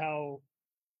funny how,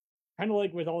 kind of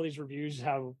like with all these reviews,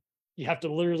 how you have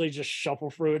to literally just shuffle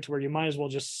through it to where you might as well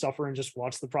just suffer and just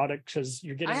watch the product because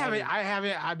you're getting. I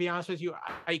haven't. I'll be honest with you.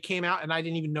 I came out and I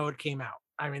didn't even know it came out.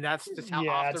 I mean, that's just how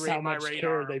off the how much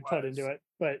care they put into it.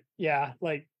 But yeah,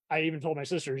 like I even told my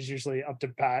sister, who's usually up to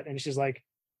bat, and she's like,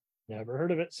 "Never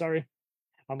heard of it. Sorry."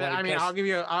 I'll give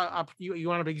you you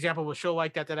want an example of a show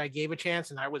like that I gave a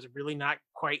chance, and I was really not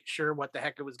quite sure what the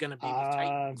heck it was going to be. With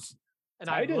Titans, and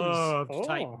Titans. I loved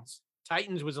Titans.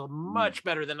 Titans was much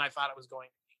better than I thought it was going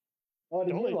to be. Oh,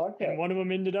 did you like that? And one of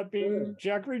them ended up being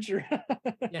Jack Reacher.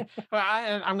 Yeah, well,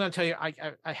 I'm going to tell you,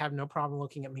 I have no problem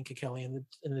looking at Minka Kelly in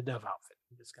the Dove outfit.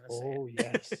 I'm just going to say. Oh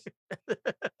yes.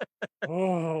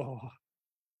 Oh.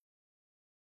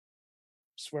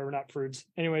 Swear we're not prudes.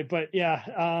 Anyway, but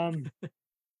yeah,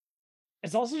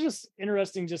 it's also just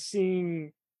interesting just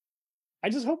seeing. I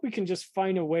just hope we can just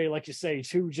find a way, like you say,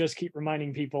 to just keep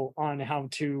reminding people on how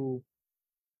to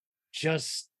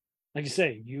just, like you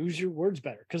say, use your words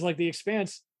better. Because like The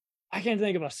Expanse, I can't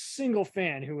think of a single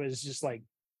fan who has just like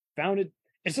found it.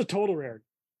 It's a total rarity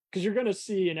because you're going to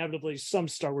see inevitably some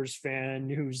Star Wars fan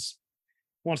who's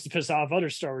wants to piss off other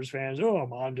Star Wars fans. Oh,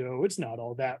 Mondo, it's not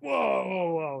all that.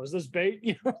 Whoa, is this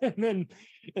bait? And then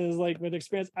it's like with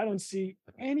Expanse, I don't see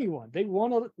anyone. They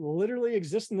want to literally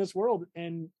exist in this world,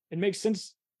 and it makes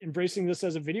sense embracing this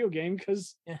as a video game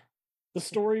because the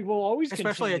story will always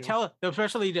especially continue.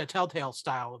 Especially the Telltale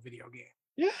style of video game.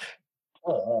 Yeah.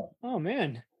 Oh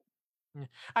man.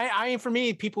 I for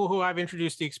me, people who I've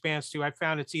introduced The Expanse to, I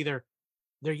found it's either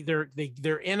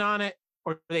they're in on it,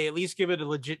 or they at least give it a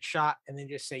legit shot and then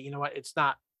just say, you know what, it's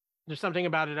not, there's something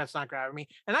about it that's not grabbing me.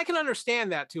 And I can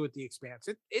understand that too with The Expanse.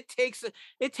 It takes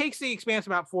The Expanse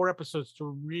about 4 episodes to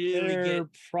really get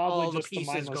probably all just the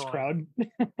pieces mindless going. Crowd.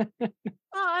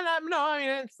 No, I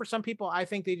mean, for some people, I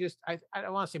think they just, I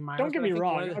don't want to say mindless. Don't get me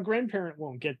wrong, a grandparent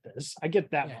won't get this. I get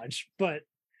that much, but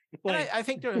like, I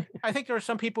think there are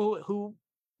some people who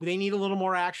they need a little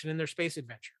more action in their space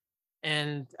adventure.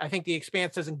 And I think The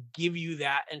Expanse doesn't give you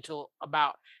that until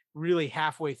about really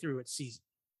halfway through its season.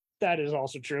 That is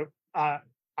also true. I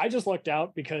just lucked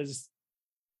out because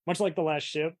much like The Last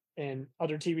Ship and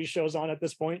other TV shows on at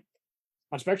this point,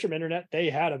 on Spectrum Internet,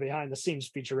 they had a behind the scenes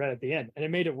featurette at the end, and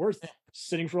it made it worth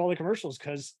sitting for all the commercials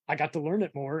because I got to learn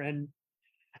it more. And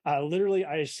literally,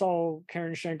 I saw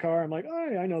Karen Shankar. I'm like,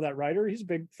 oh, I know that writer. He's a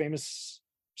big, famous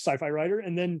sci-fi writer.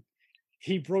 And then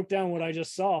he broke down what I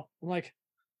just saw. I'm like,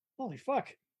 holy fuck.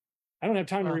 I don't have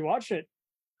time to rewatch it,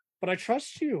 but I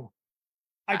trust you.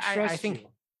 I trust you.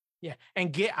 Yeah,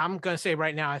 and I'm gonna say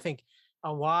right now, I think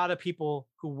a lot of people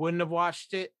who wouldn't have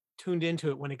watched it tuned into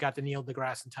it when it got the Neil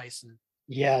deGrasse Tyson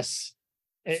Yes,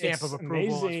 stamp of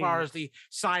approval amazing. as far as the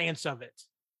science of it.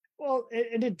 Well,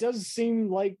 and it does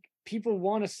seem like people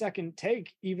want a second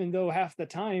take, even though half the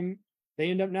time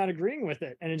they end up not agreeing with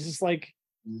it, and it's just like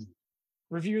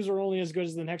reviews are only as good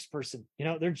as the next person. You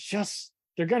know,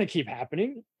 they're gonna keep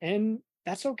happening, and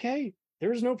that's okay.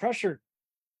 There is no pressure.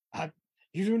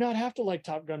 You do not have to like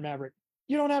Top Gun Maverick.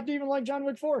 You don't have to even like John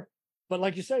Wick 4. But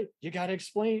like you say, you got to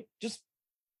explain. Just,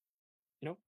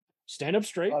 stand up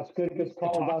straight. That's good because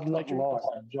Kyle does not like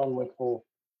John Wick 4.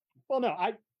 Well, no,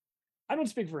 I don't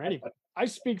speak for anybody. I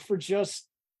speak for just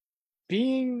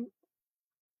being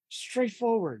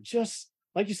straightforward. Just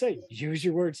like you say, use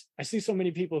your words. I see so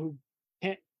many people who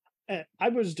can't. I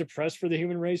was depressed for the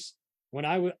human race when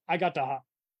I got to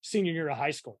senior year of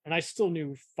high school, and I still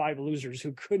knew 5 losers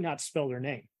who could not spell their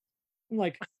name. I'm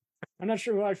like, I'm not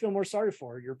sure who I feel more sorry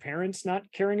for, your parents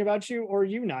not caring about you or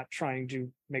you not trying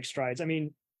to make strides. I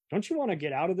mean, don't you want to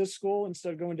get out of this school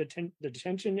instead of going to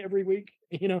detention every week?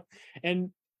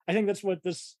 And I think that's what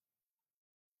this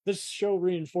show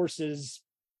reinforces.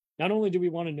 Not only do we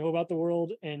want to know about the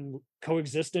world and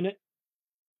coexist in it,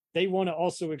 they want to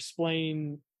also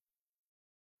explain,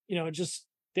 just,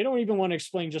 they don't even want to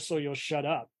explain just so you'll shut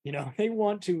up. They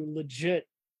want to legit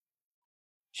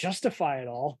justify it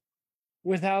all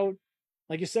without,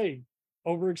 like you say,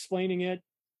 over explaining it,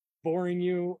 boring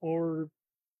you, or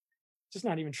just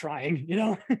not even trying,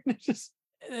 just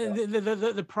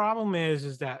the problem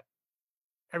is that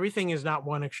everything is not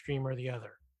one extreme or the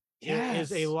other. There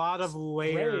is a lot of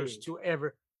layers to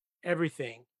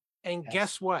everything. And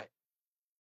guess what?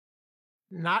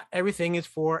 Not everything is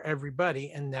for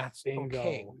everybody, and that's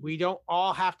okay. We don't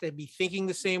all have to be thinking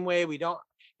the same way.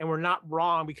 And we're not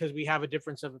wrong because we have a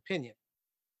difference of opinion.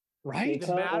 Right? We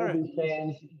can't all be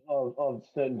fans of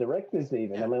certain directors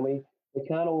even. I mean, we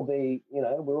can't all be,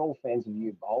 we're all fans of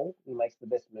Uwe Boll. He makes the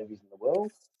best movies in the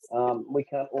world. We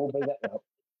can't all be that. No.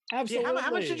 Absolutely. Yeah,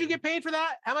 how much did you get paid for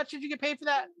that? How much did you get paid for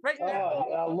that? Right now.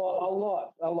 A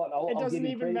lot. It doesn't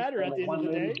even matter at the end of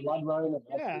the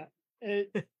day. Yeah.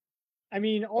 I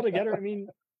mean, altogether,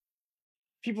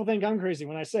 people think I'm crazy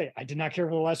when I say I did not care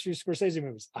for the last few Scorsese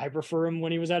movies. I prefer him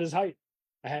when he was at his height.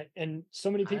 And so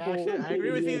many people. I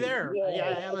agree with you there.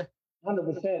 Yeah,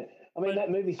 100%. I mean, that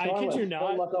movie. I kid you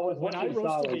not. When I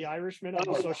roasted The Irishman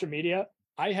on social media,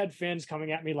 I had fans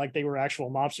coming at me like they were actual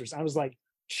mobsters. I was like,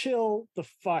 chill the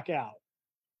fuck out.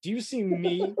 Do you see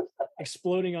me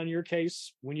exploding on your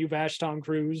case when you bash Tom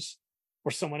Cruise or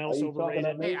someone else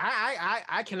overrated? Hey,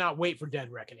 I cannot wait for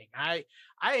Dead Reckoning. I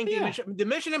think the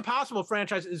Mission Impossible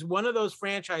franchise is one of those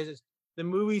franchises. The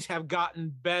movies have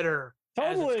gotten better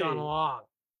as it's gone along.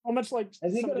 Well, much like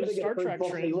some of the Star Trek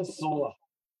trends.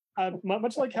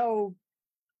 Much like how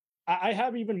I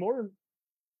have even more.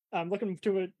 I'm looking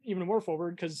to it even more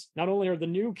forward because not only are the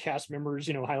new cast members,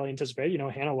 highly anticipated,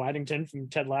 Hannah Waddington from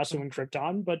Ted Lasso and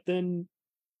Krypton, but then,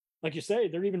 like you say,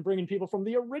 they're even bringing people from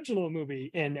the original movie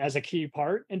in as a key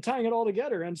part and tying it all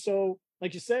together. And so,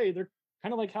 like you say, they're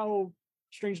kind of like how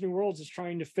Strange New Worlds is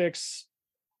trying to fix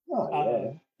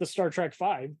the Star Trek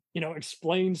 5,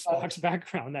 explain Spock's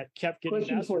background that kept getting.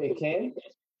 Question for you, Cam.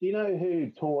 Do you know who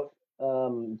taught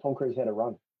Tom Cruise how to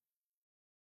run?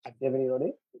 Do you have any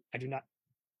idea? I do not.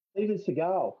 Steven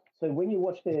Seagal. So when you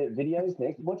watch their videos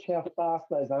next, watch how fast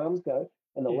those arms go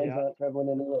and the legs aren't traveling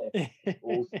anywhere.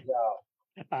 All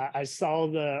Seagal. I saw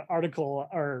the article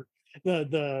or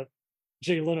the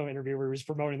Jay Leno interview where he was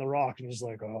promoting The Rock and he's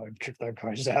like, "Oh, I'd kick that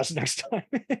guy's ass next time."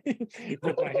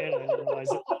 Put my hand and I didn't realize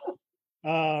it.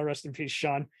 Rest in peace,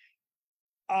 Sean.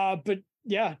 But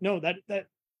yeah, no,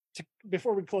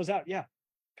 before we close out,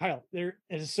 Kyle, it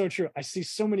is so true. I see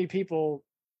so many people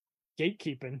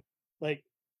gatekeeping. Like,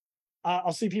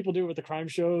 I'll see people do it with the crime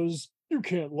shows. You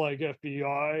can't like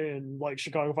FBI and like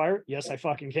Chicago Fire. Yes, I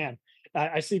fucking can.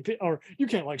 I see, or you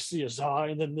can't like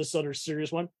CSI and then this other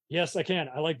serious one. Yes, I can.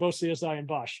 I like both CSI and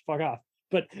Bosch. Fuck off.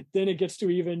 But then it gets to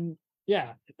even,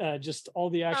 just all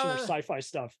the action or sci-fi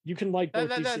stuff. You can like both.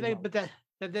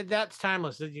 But that's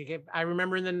timeless. I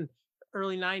remember in the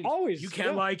early 90s. Always. You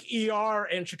can't like ER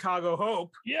and Chicago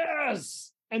Hope.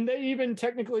 Yes. And they even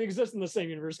technically exist in the same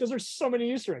universe because there's so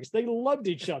many Easter eggs. They loved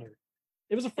each other.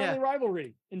 It was a friendly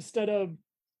rivalry instead of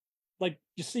like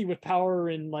you see with Power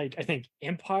and like I think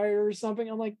Empire or something.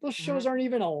 I'm like, those shows aren't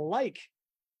even alike.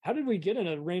 How did we get in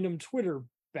a random Twitter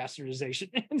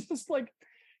bastardization? And it's just like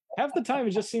half the time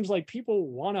it just seems like people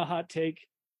want a hot take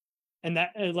and that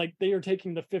like they are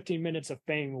taking the 15 minutes of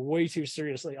fame way too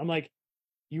seriously. I'm like,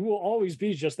 you will always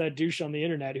be just that douche on the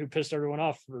internet who pissed everyone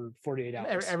off for 48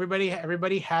 hours.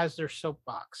 Everybody has their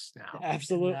soapbox now.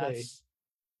 Absolutely.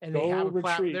 And they have a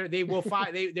platform. They will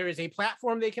find. There is a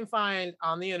platform they can find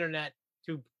on the internet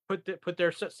to put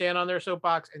their stand on their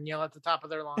soapbox and yell at the top of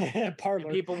their lungs. Parlor.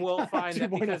 And people will find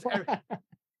that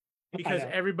because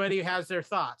everybody has their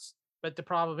thoughts. But the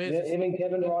problem is, even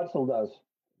Kevin Reitzel does.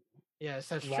 Yes,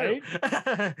 that's right.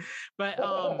 True. But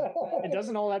it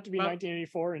doesn't all have to be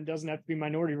 1984, and doesn't have to be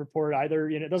Minority Report either.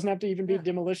 You know, it doesn't have to even be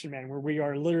Demolition Man, where we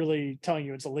are literally telling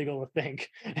you it's illegal to think.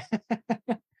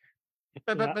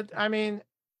 but I mean,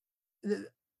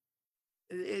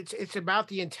 it's about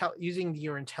the using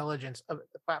your intelligence of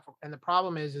the platform, and the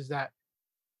problem is that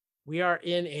we are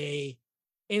in a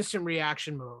instant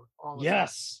reaction mode.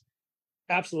 Yes,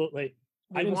 absolutely.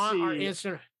 We want our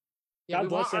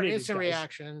instant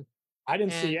reaction. I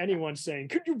didn't see anyone saying,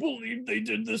 "Could you believe they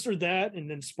did this or that?" and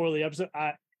then spoil the episode.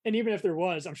 And even if there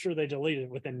was, I'm sure they deleted it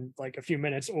within like a few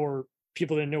minutes, or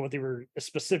people didn't know what they were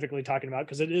specifically talking about,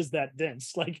 because it is that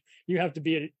dense. Like, you have to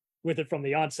be with it from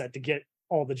the onset to get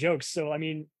all the jokes. So I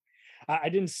mean, I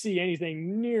didn't see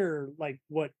anything near like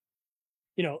what,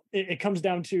 you know, it comes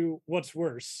down to what's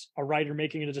worse: a writer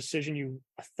making a decision you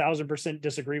 1,000%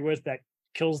 disagree with that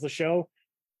kills the show,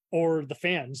 or the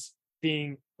fans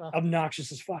being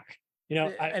obnoxious as fuck. You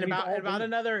know,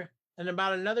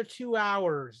 about another 2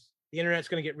 hours, the internet's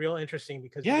going to get real interesting,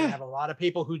 because you're going to have a lot of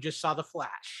people who just saw the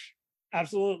Flash.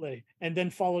 Absolutely. And then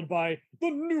followed by the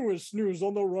newest news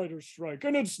on the writer's strike,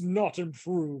 and it's not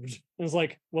improved. And it's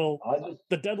like, well,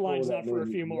 the deadline's not for a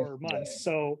few more months.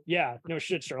 So yeah, no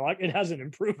shit, Sherlock. It hasn't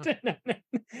improved.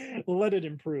 Let it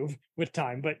improve with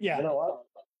time. But yeah. You know what?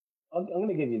 I'm going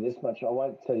to give you this much. I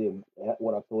won't tell you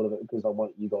what I thought of it, because I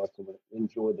want you guys to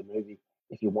enjoy the movie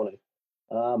if you want to.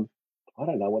 I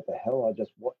don't know what the hell I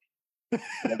just watched.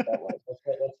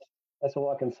 That's all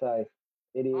I can say.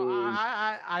 It is.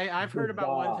 I've heard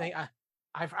about one thing.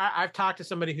 I've talked to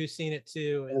somebody who's seen it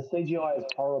too. And the CGI is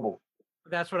horrible.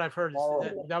 That's what I've heard.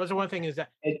 That was the one thing, is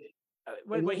that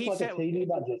what he said. A TV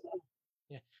budget.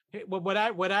 Yeah. What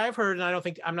I've heard, and I don't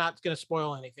think, I'm not going to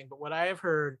spoil anything, but what I have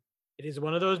heard, it is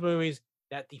one of those movies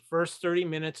that the first 30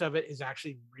 minutes of it is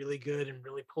actually really good and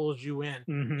really pulls you in,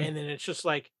 and then it's just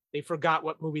like they forgot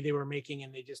what movie they were making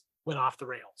and they just went off the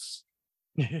rails.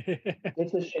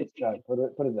 It's a shit show. Put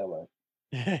it that way.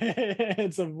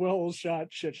 It's a well shot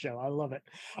shit show. I love it.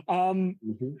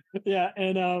 Yeah,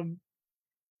 and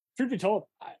truth be told,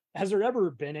 has there ever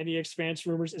been any Expanse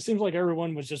rumors? It seems like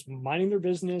everyone was just minding their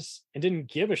business and didn't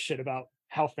give a shit about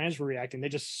how fans were reacting. They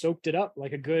just soaked it up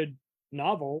like a good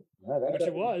novel, which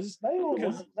it was. They all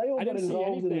I didn't see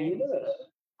anything.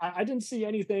 I didn't see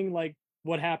anything like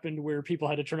what happened where people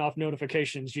had to turn off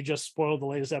notifications. You just spoiled the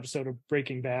latest episode of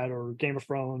Breaking Bad or Game of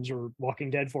Thrones or Walking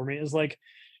Dead for me. It's like,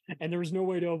 and there was no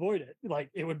way to avoid it.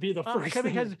 Like, it would be the first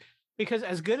because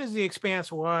as good as The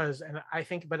Expanse was, and I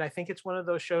think it's one of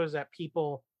those shows that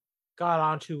people got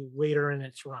onto later in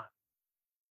its run.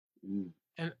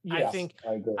 And yes,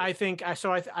 I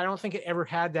don't think it ever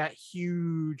had that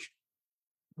huge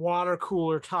water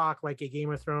cooler talk like a Game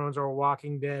of Thrones or a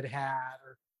Walking Dead had,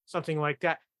 or something like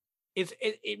that.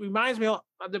 It reminds me of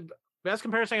the best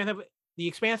comparison I can have. The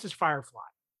Expanse is Firefly.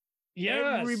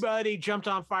 Yes. Everybody jumped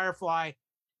on Firefly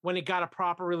when it got a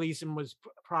proper release and was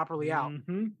properly out.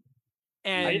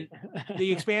 And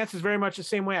The Expanse is very much the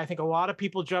same way. I think a lot of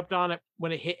people jumped on it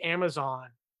when it hit Amazon.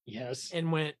 Yes. And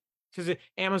went, because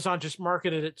Amazon just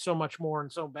marketed it so much more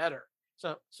and so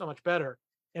much better.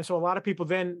 And so a lot of people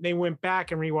then they went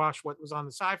back and rewatched what was on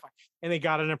the Sci-Fi, and they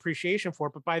got an appreciation for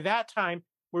it. But by that time,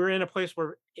 we were in a place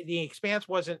where The Expanse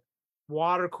wasn't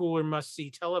water cooler must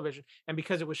see television, and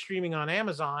because it was streaming on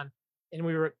Amazon, and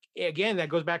we were, again, that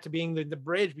goes back to being the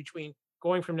bridge between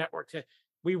going from network to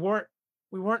we were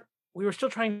still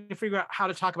trying to figure out how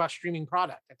to talk about streaming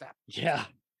product at that point. Yeah,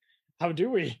 how do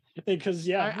we? Because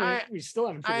we still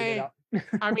haven't figured it out.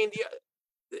 I mean,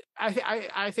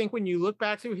 I think when you look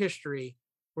back through history,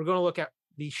 we're going to look at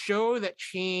the show that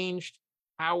changed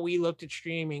how we looked at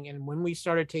streaming, and when we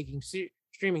started taking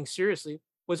streaming seriously,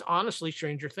 was honestly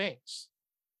Stranger Things.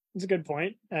 It's a good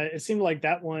point. It seemed like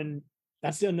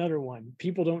that's another one.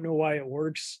 People don't know why it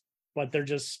works, but they're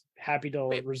just happy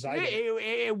to reside.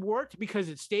 It worked because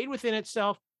it stayed within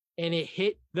itself and it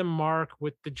hit the mark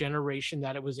with the generation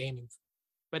that it was aiming for.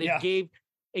 But it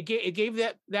gave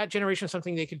that generation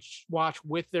something they could watch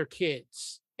with their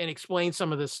kids and explain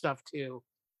some of this stuff too.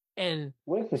 And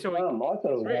I thought it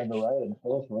was overrated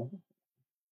personally.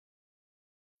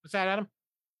 What's that, Adam?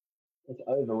 It's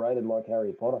overrated like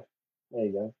Harry Potter. There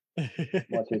you go.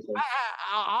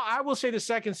 I will say the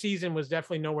second season was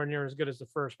definitely nowhere near as good as the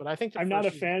first, but I think I'm not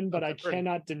a fan, but I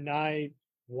cannot deny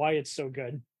why it's so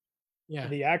good. Yeah.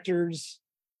 The actors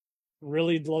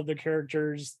really love the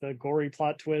characters, the gory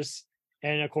plot twists,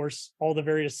 and of course, all the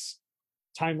various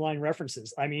timeline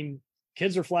references. I mean,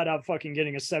 kids are flat out fucking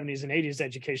getting a 70s and 80s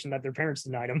education that their parents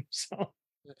denied them. So,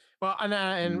 well,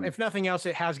 and if nothing else,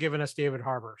 it has given us David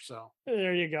Harbour. So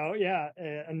there you go. Yeah,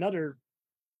 another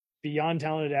beyond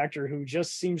talented actor who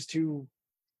just seems to.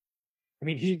 I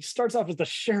mean, he starts off as the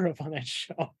sheriff on that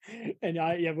show, and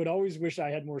I would always wish I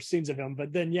had more scenes of him.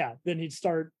 But then, then he'd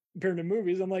start appearing in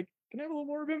movies. I'm like, can I have a little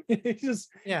more of him?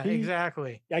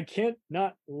 Exactly. I can't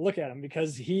not look at him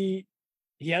because he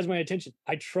has my attention.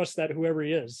 I trust that whoever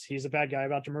he is, he's a bad guy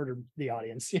about to murder the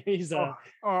audience. He's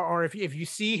or if you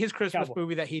see his Christmas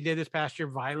movie that he did this past year,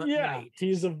 Violent Night.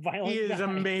 He's a violent. He is guy.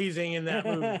 amazing in that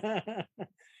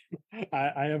movie.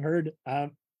 I have heard,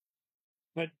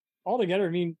 but altogether,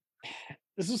 I mean,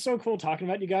 this is so cool talking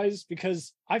about you guys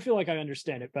because I feel like I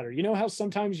understand it better. You know how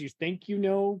sometimes you think you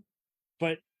know,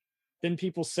 but then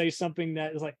people say something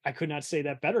that is like, I could not say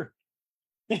that better.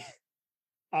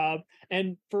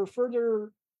 And for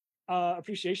further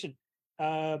appreciation,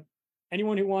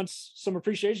 anyone who wants some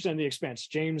appreciation on The Expanse,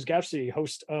 James Gapsey,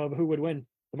 host of Who Would Win,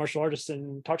 the martial artist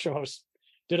and talk show host,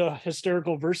 did a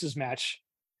hysterical versus match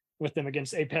with them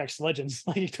against Apex Legends.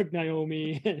 Like he took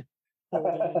Naomi and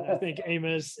Holden, I think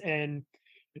Amos, and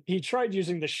he tried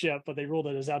using the ship, but they ruled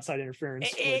it as outside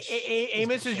interference.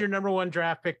 Amos is your number one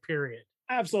draft pick, period.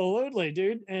 Absolutely,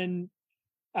 dude. And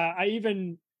I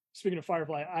even, speaking of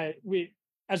Firefly, we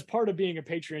as part of being a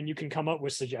Patreon, you can come up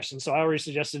with suggestions. So I already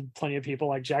suggested plenty of people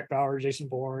like Jack Bauer, Jason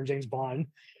Bourne, James Bond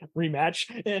rematch.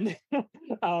 And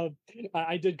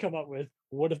I did come up with,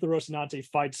 what if the Rocinante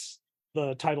fights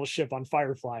the title ship on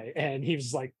Firefly? And he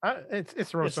was like,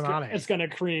 it's Rocinante. It's gonna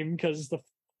cream because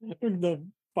the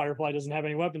Firefly doesn't have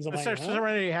any weapons. I'm like,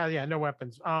 Serenity has no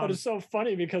weapons. But it's so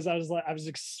funny because I was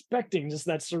expecting just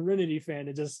that Serenity fan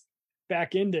to just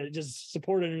back into it, just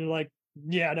support it, and like,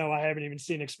 yeah, no, I haven't even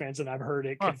seen Expanse and I've heard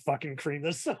it could fucking cream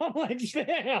this. So I'm like,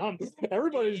 damn,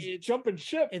 everybody's jumping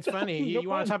ship. It's funny. You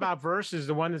want to talk about Versus,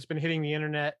 the one that's been hitting the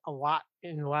internet a lot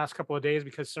in the last couple of days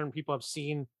because certain people have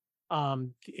seen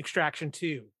Extraction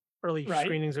 2, early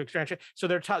screenings of Extraction. So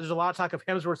there's a lot of talk of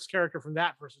Hemsworth's character from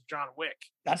that versus John Wick.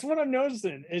 That's what I'm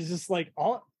noticing. Is just like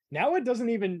now it doesn't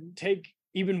even take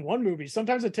even one movie.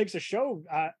 Sometimes it takes a show.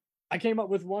 I came up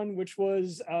with one which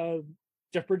was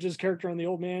Jeff Bridges' character on The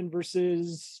Old Man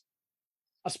versus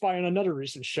a spy on another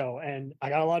recent show, and I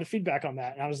got a lot of feedback on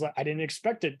that. And I was like, I didn't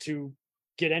expect it to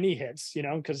get any hits,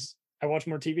 because I watch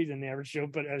more TV than the average Joe.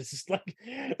 But I was just like,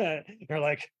 they're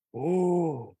like,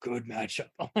 "Oh, good matchup."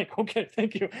 I'm like, "Okay,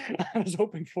 thank you." I was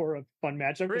hoping for a fun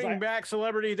matchup. Bring back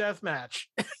Celebrity Deathmatch.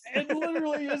 It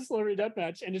literally is Celebrity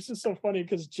Deathmatch, and it's just so funny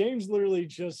because James literally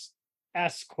just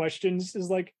asks questions. Is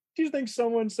like, do you think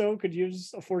so-and-so could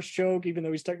use a force choke, even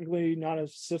though he's technically not a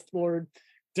Sith Lord?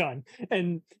 Done.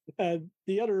 And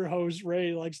the other host,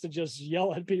 Ray, likes to just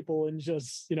yell at people and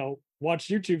just, watch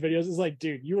YouTube videos. It's like,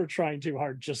 dude, you are trying too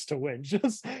hard just to win.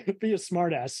 Just be a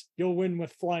smartass. You'll win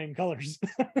with flying colors.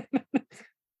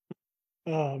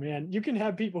 Oh, man. You can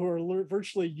have people who are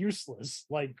virtually useless.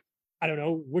 Like, I don't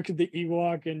know, Wicked the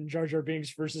Ewok and Jar Jar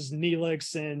Binks versus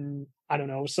Neelix and, I don't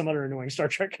know, some other annoying Star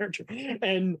Trek character.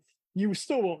 And you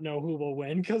still won't know who will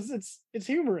win because it's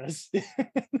humorous.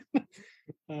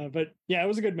 But yeah, it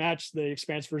was a good match, the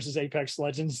Expanse versus Apex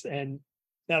Legends, and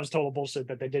that was total bullshit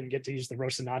that they didn't get to use the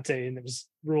Rocinante and it was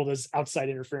ruled as outside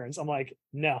interference. I'm like,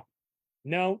 no.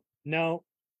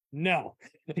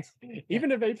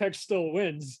 Even if Apex still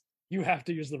wins, you have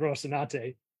to use the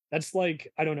Rocinante. That's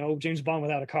like, I don't know, James Bond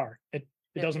without a car. It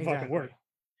doesn't fucking work.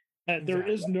 There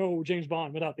is no James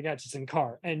Bond without the gadgets in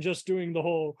car. And just doing the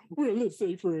whole, well, let's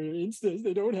say for instance,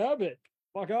 they don't have it.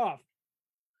 Fuck off.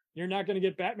 You're not going to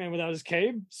get Batman without his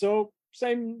cape. So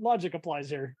same logic applies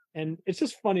here. And it's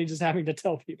just funny just having to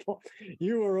tell people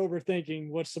you are overthinking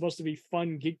what's supposed to be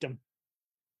fun geekdom.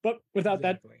 But without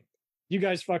that, you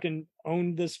guys fucking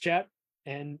own this chat.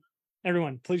 And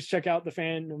everyone, please check out the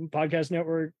Fandom Podcast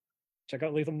Network. Check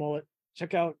out Lethal Mullet.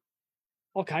 Check out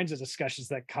all kinds of discussions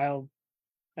that Kyle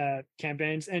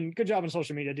campaigns, and good job on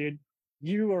social media, dude.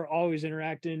 You are always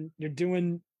interacting. You're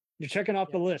checking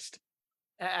off the list.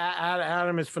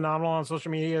 Adam is phenomenal on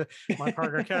social media. My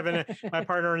partner Kevin, my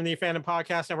partner in the Fandom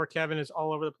Podcast Network, Kevin, is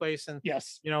all over the place. And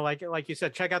yes, like you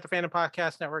said, check out the Fandom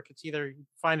Podcast Network. It's either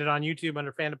find it on YouTube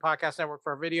under Fandom Podcast Network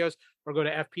for our videos, or go to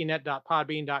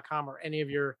fpnet.podbean.com or any of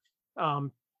your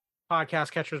podcast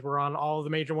catchers. We're on all of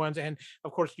the major ones, and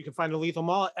of course, you can find the Lethal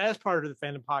Mullet as part of the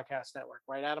Fandom Podcast Network,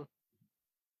 right, Adam?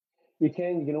 You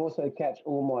can also catch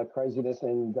all my craziness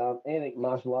and anything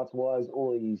martial arts wise,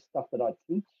 all the stuff that I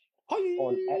teach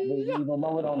on at the Evil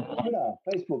Mullet on Twitter,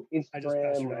 Facebook,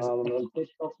 Instagram, on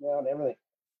TikTok now and everything.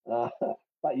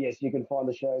 But yes, you can find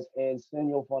the shows, and soon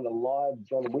you'll find a live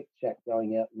John Wick chat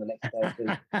going out in the next day or two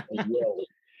as well.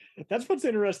 That's what's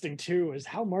interesting too, is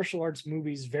how martial arts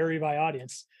movies vary by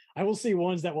audience. I will see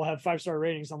ones that will have 5-star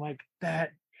ratings. I'm like,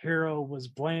 that hero was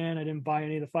bland. I didn't buy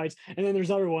any of the fights. And then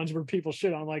there's other ones where people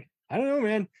shit on, like, I don't know,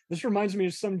 man. This reminds me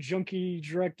of some junky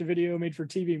direct-to-video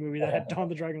made-for-TV movie that had Don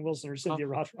the Dragon Wilson or Cynthia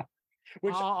Rothrock.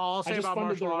 Which I'll say about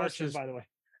martial arts is, by the way.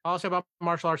 I'll say about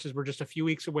martial arts is we're just a few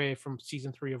weeks away from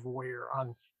season 3 of Warrior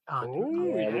on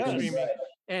streaming.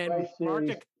 And Mark,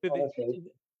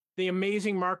 the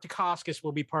amazing Mark Dacascos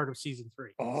will be part of season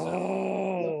 3.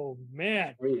 Oh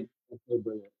man,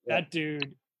 that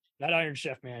dude, that Iron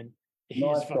Chef, man, he's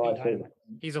fucking dynamite.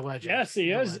 He's a legend. Yes,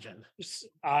 he is.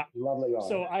 Lovely guy.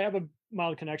 So I have a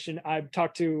mild connection. I've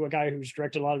talked to a guy who's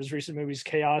directed a lot of his recent movies,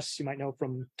 Chaos. You might know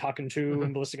from Talking To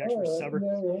and Ballistic Expert Sever.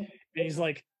 And he's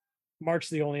like, Mark's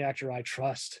the only actor I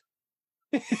trust.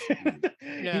 He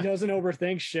doesn't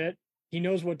overthink shit. He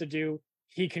knows what to do.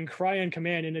 He can cry on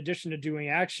command in addition to doing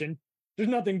action. There's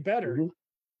nothing better.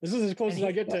 This is as close as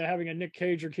I get to having a Nick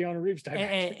Cage or Keanu Reeves type.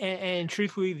 And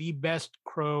truthfully, the best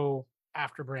Crow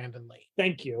after Brandon Lee.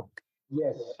 Thank you.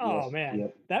 Yes. Oh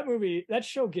man, that movie, that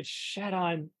show gets shat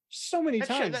on so many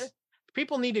times.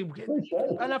 People need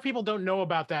to. Enough people don't know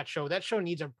about that show. That show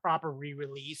needs a proper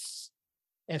re-release,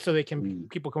 and so they can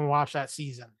people can watch that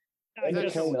season.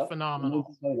 That show is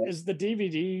phenomenal. Is the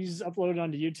DVDs uploaded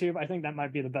onto YouTube? I think that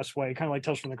might be the best way, kind of like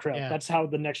Tales from the Crypt. Yeah. That's how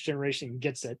the next generation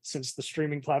gets it, since the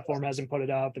streaming platform hasn't put it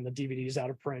up and the DVD is out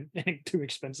of print and too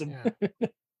expensive. Yeah.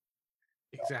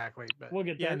 Exactly. But we'll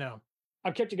get there. Yeah, no.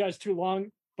 I've kept you guys too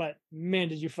long, but man,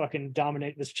 did you fucking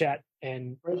dominate this chat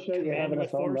and appreciate you having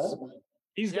us on that.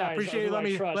 These guys, appreciate you.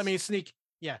 Let me sneak.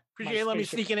 Yeah, appreciate you. Let me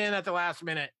sneak it in at the last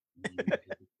minute.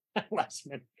 Last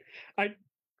minute.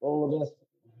 All of this.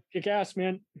 Kick ass,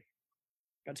 man.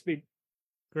 Godspeed.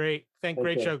 Great.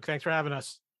 Great show. Thanks for having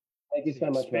us. Thank you so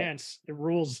much, Expanse. It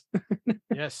rules.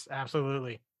 Yes,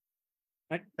 absolutely.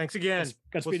 Thanks again.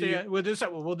 Godspeed.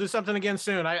 We'll do something again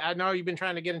soon. I know you've been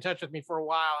trying to get in touch with me for a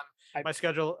while, and my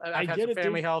schedule. I've had some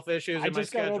family health issues. I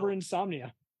just got over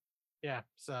insomnia. Yeah.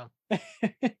 So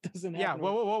it doesn't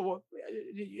happen.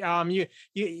 Yeah.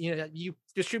 You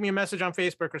just shoot me a message on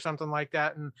Facebook or something like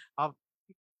that, and I'll.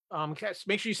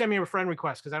 Make sure you send me a friend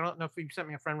request, because I don't know if you sent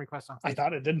me a friend request on Facebook. I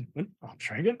thought it didn't. I'll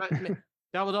try again.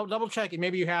 Double check it.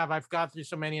 Maybe you have. I've got through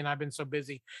so many, and I've been so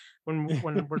busy when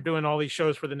we're doing all these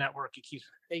shows for the network.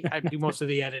 I do most of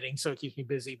the editing, so it keeps me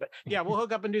busy. But yeah, we'll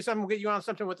hook up and do something. We'll get you on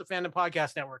something with the Fandom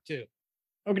Podcast Network too.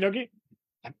 Okie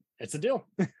dokie. It's a deal.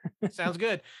 Sounds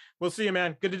good. We'll see you,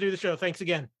 man. Good to do the show. Thanks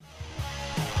again.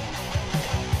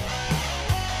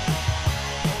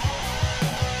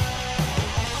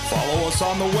 Follow us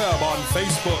on the web on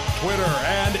Facebook, Twitter,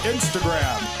 and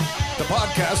Instagram. The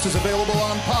podcast is available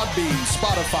on Podbean,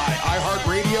 Spotify,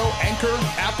 iHeartRadio, Anchor,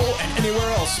 Apple, and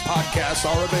anywhere else podcasts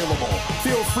are available.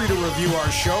 Feel free to review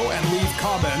our show and leave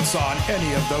comments on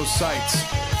any of those sites.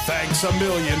 Thanks a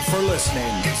million for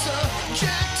listening. It's a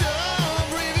jacked up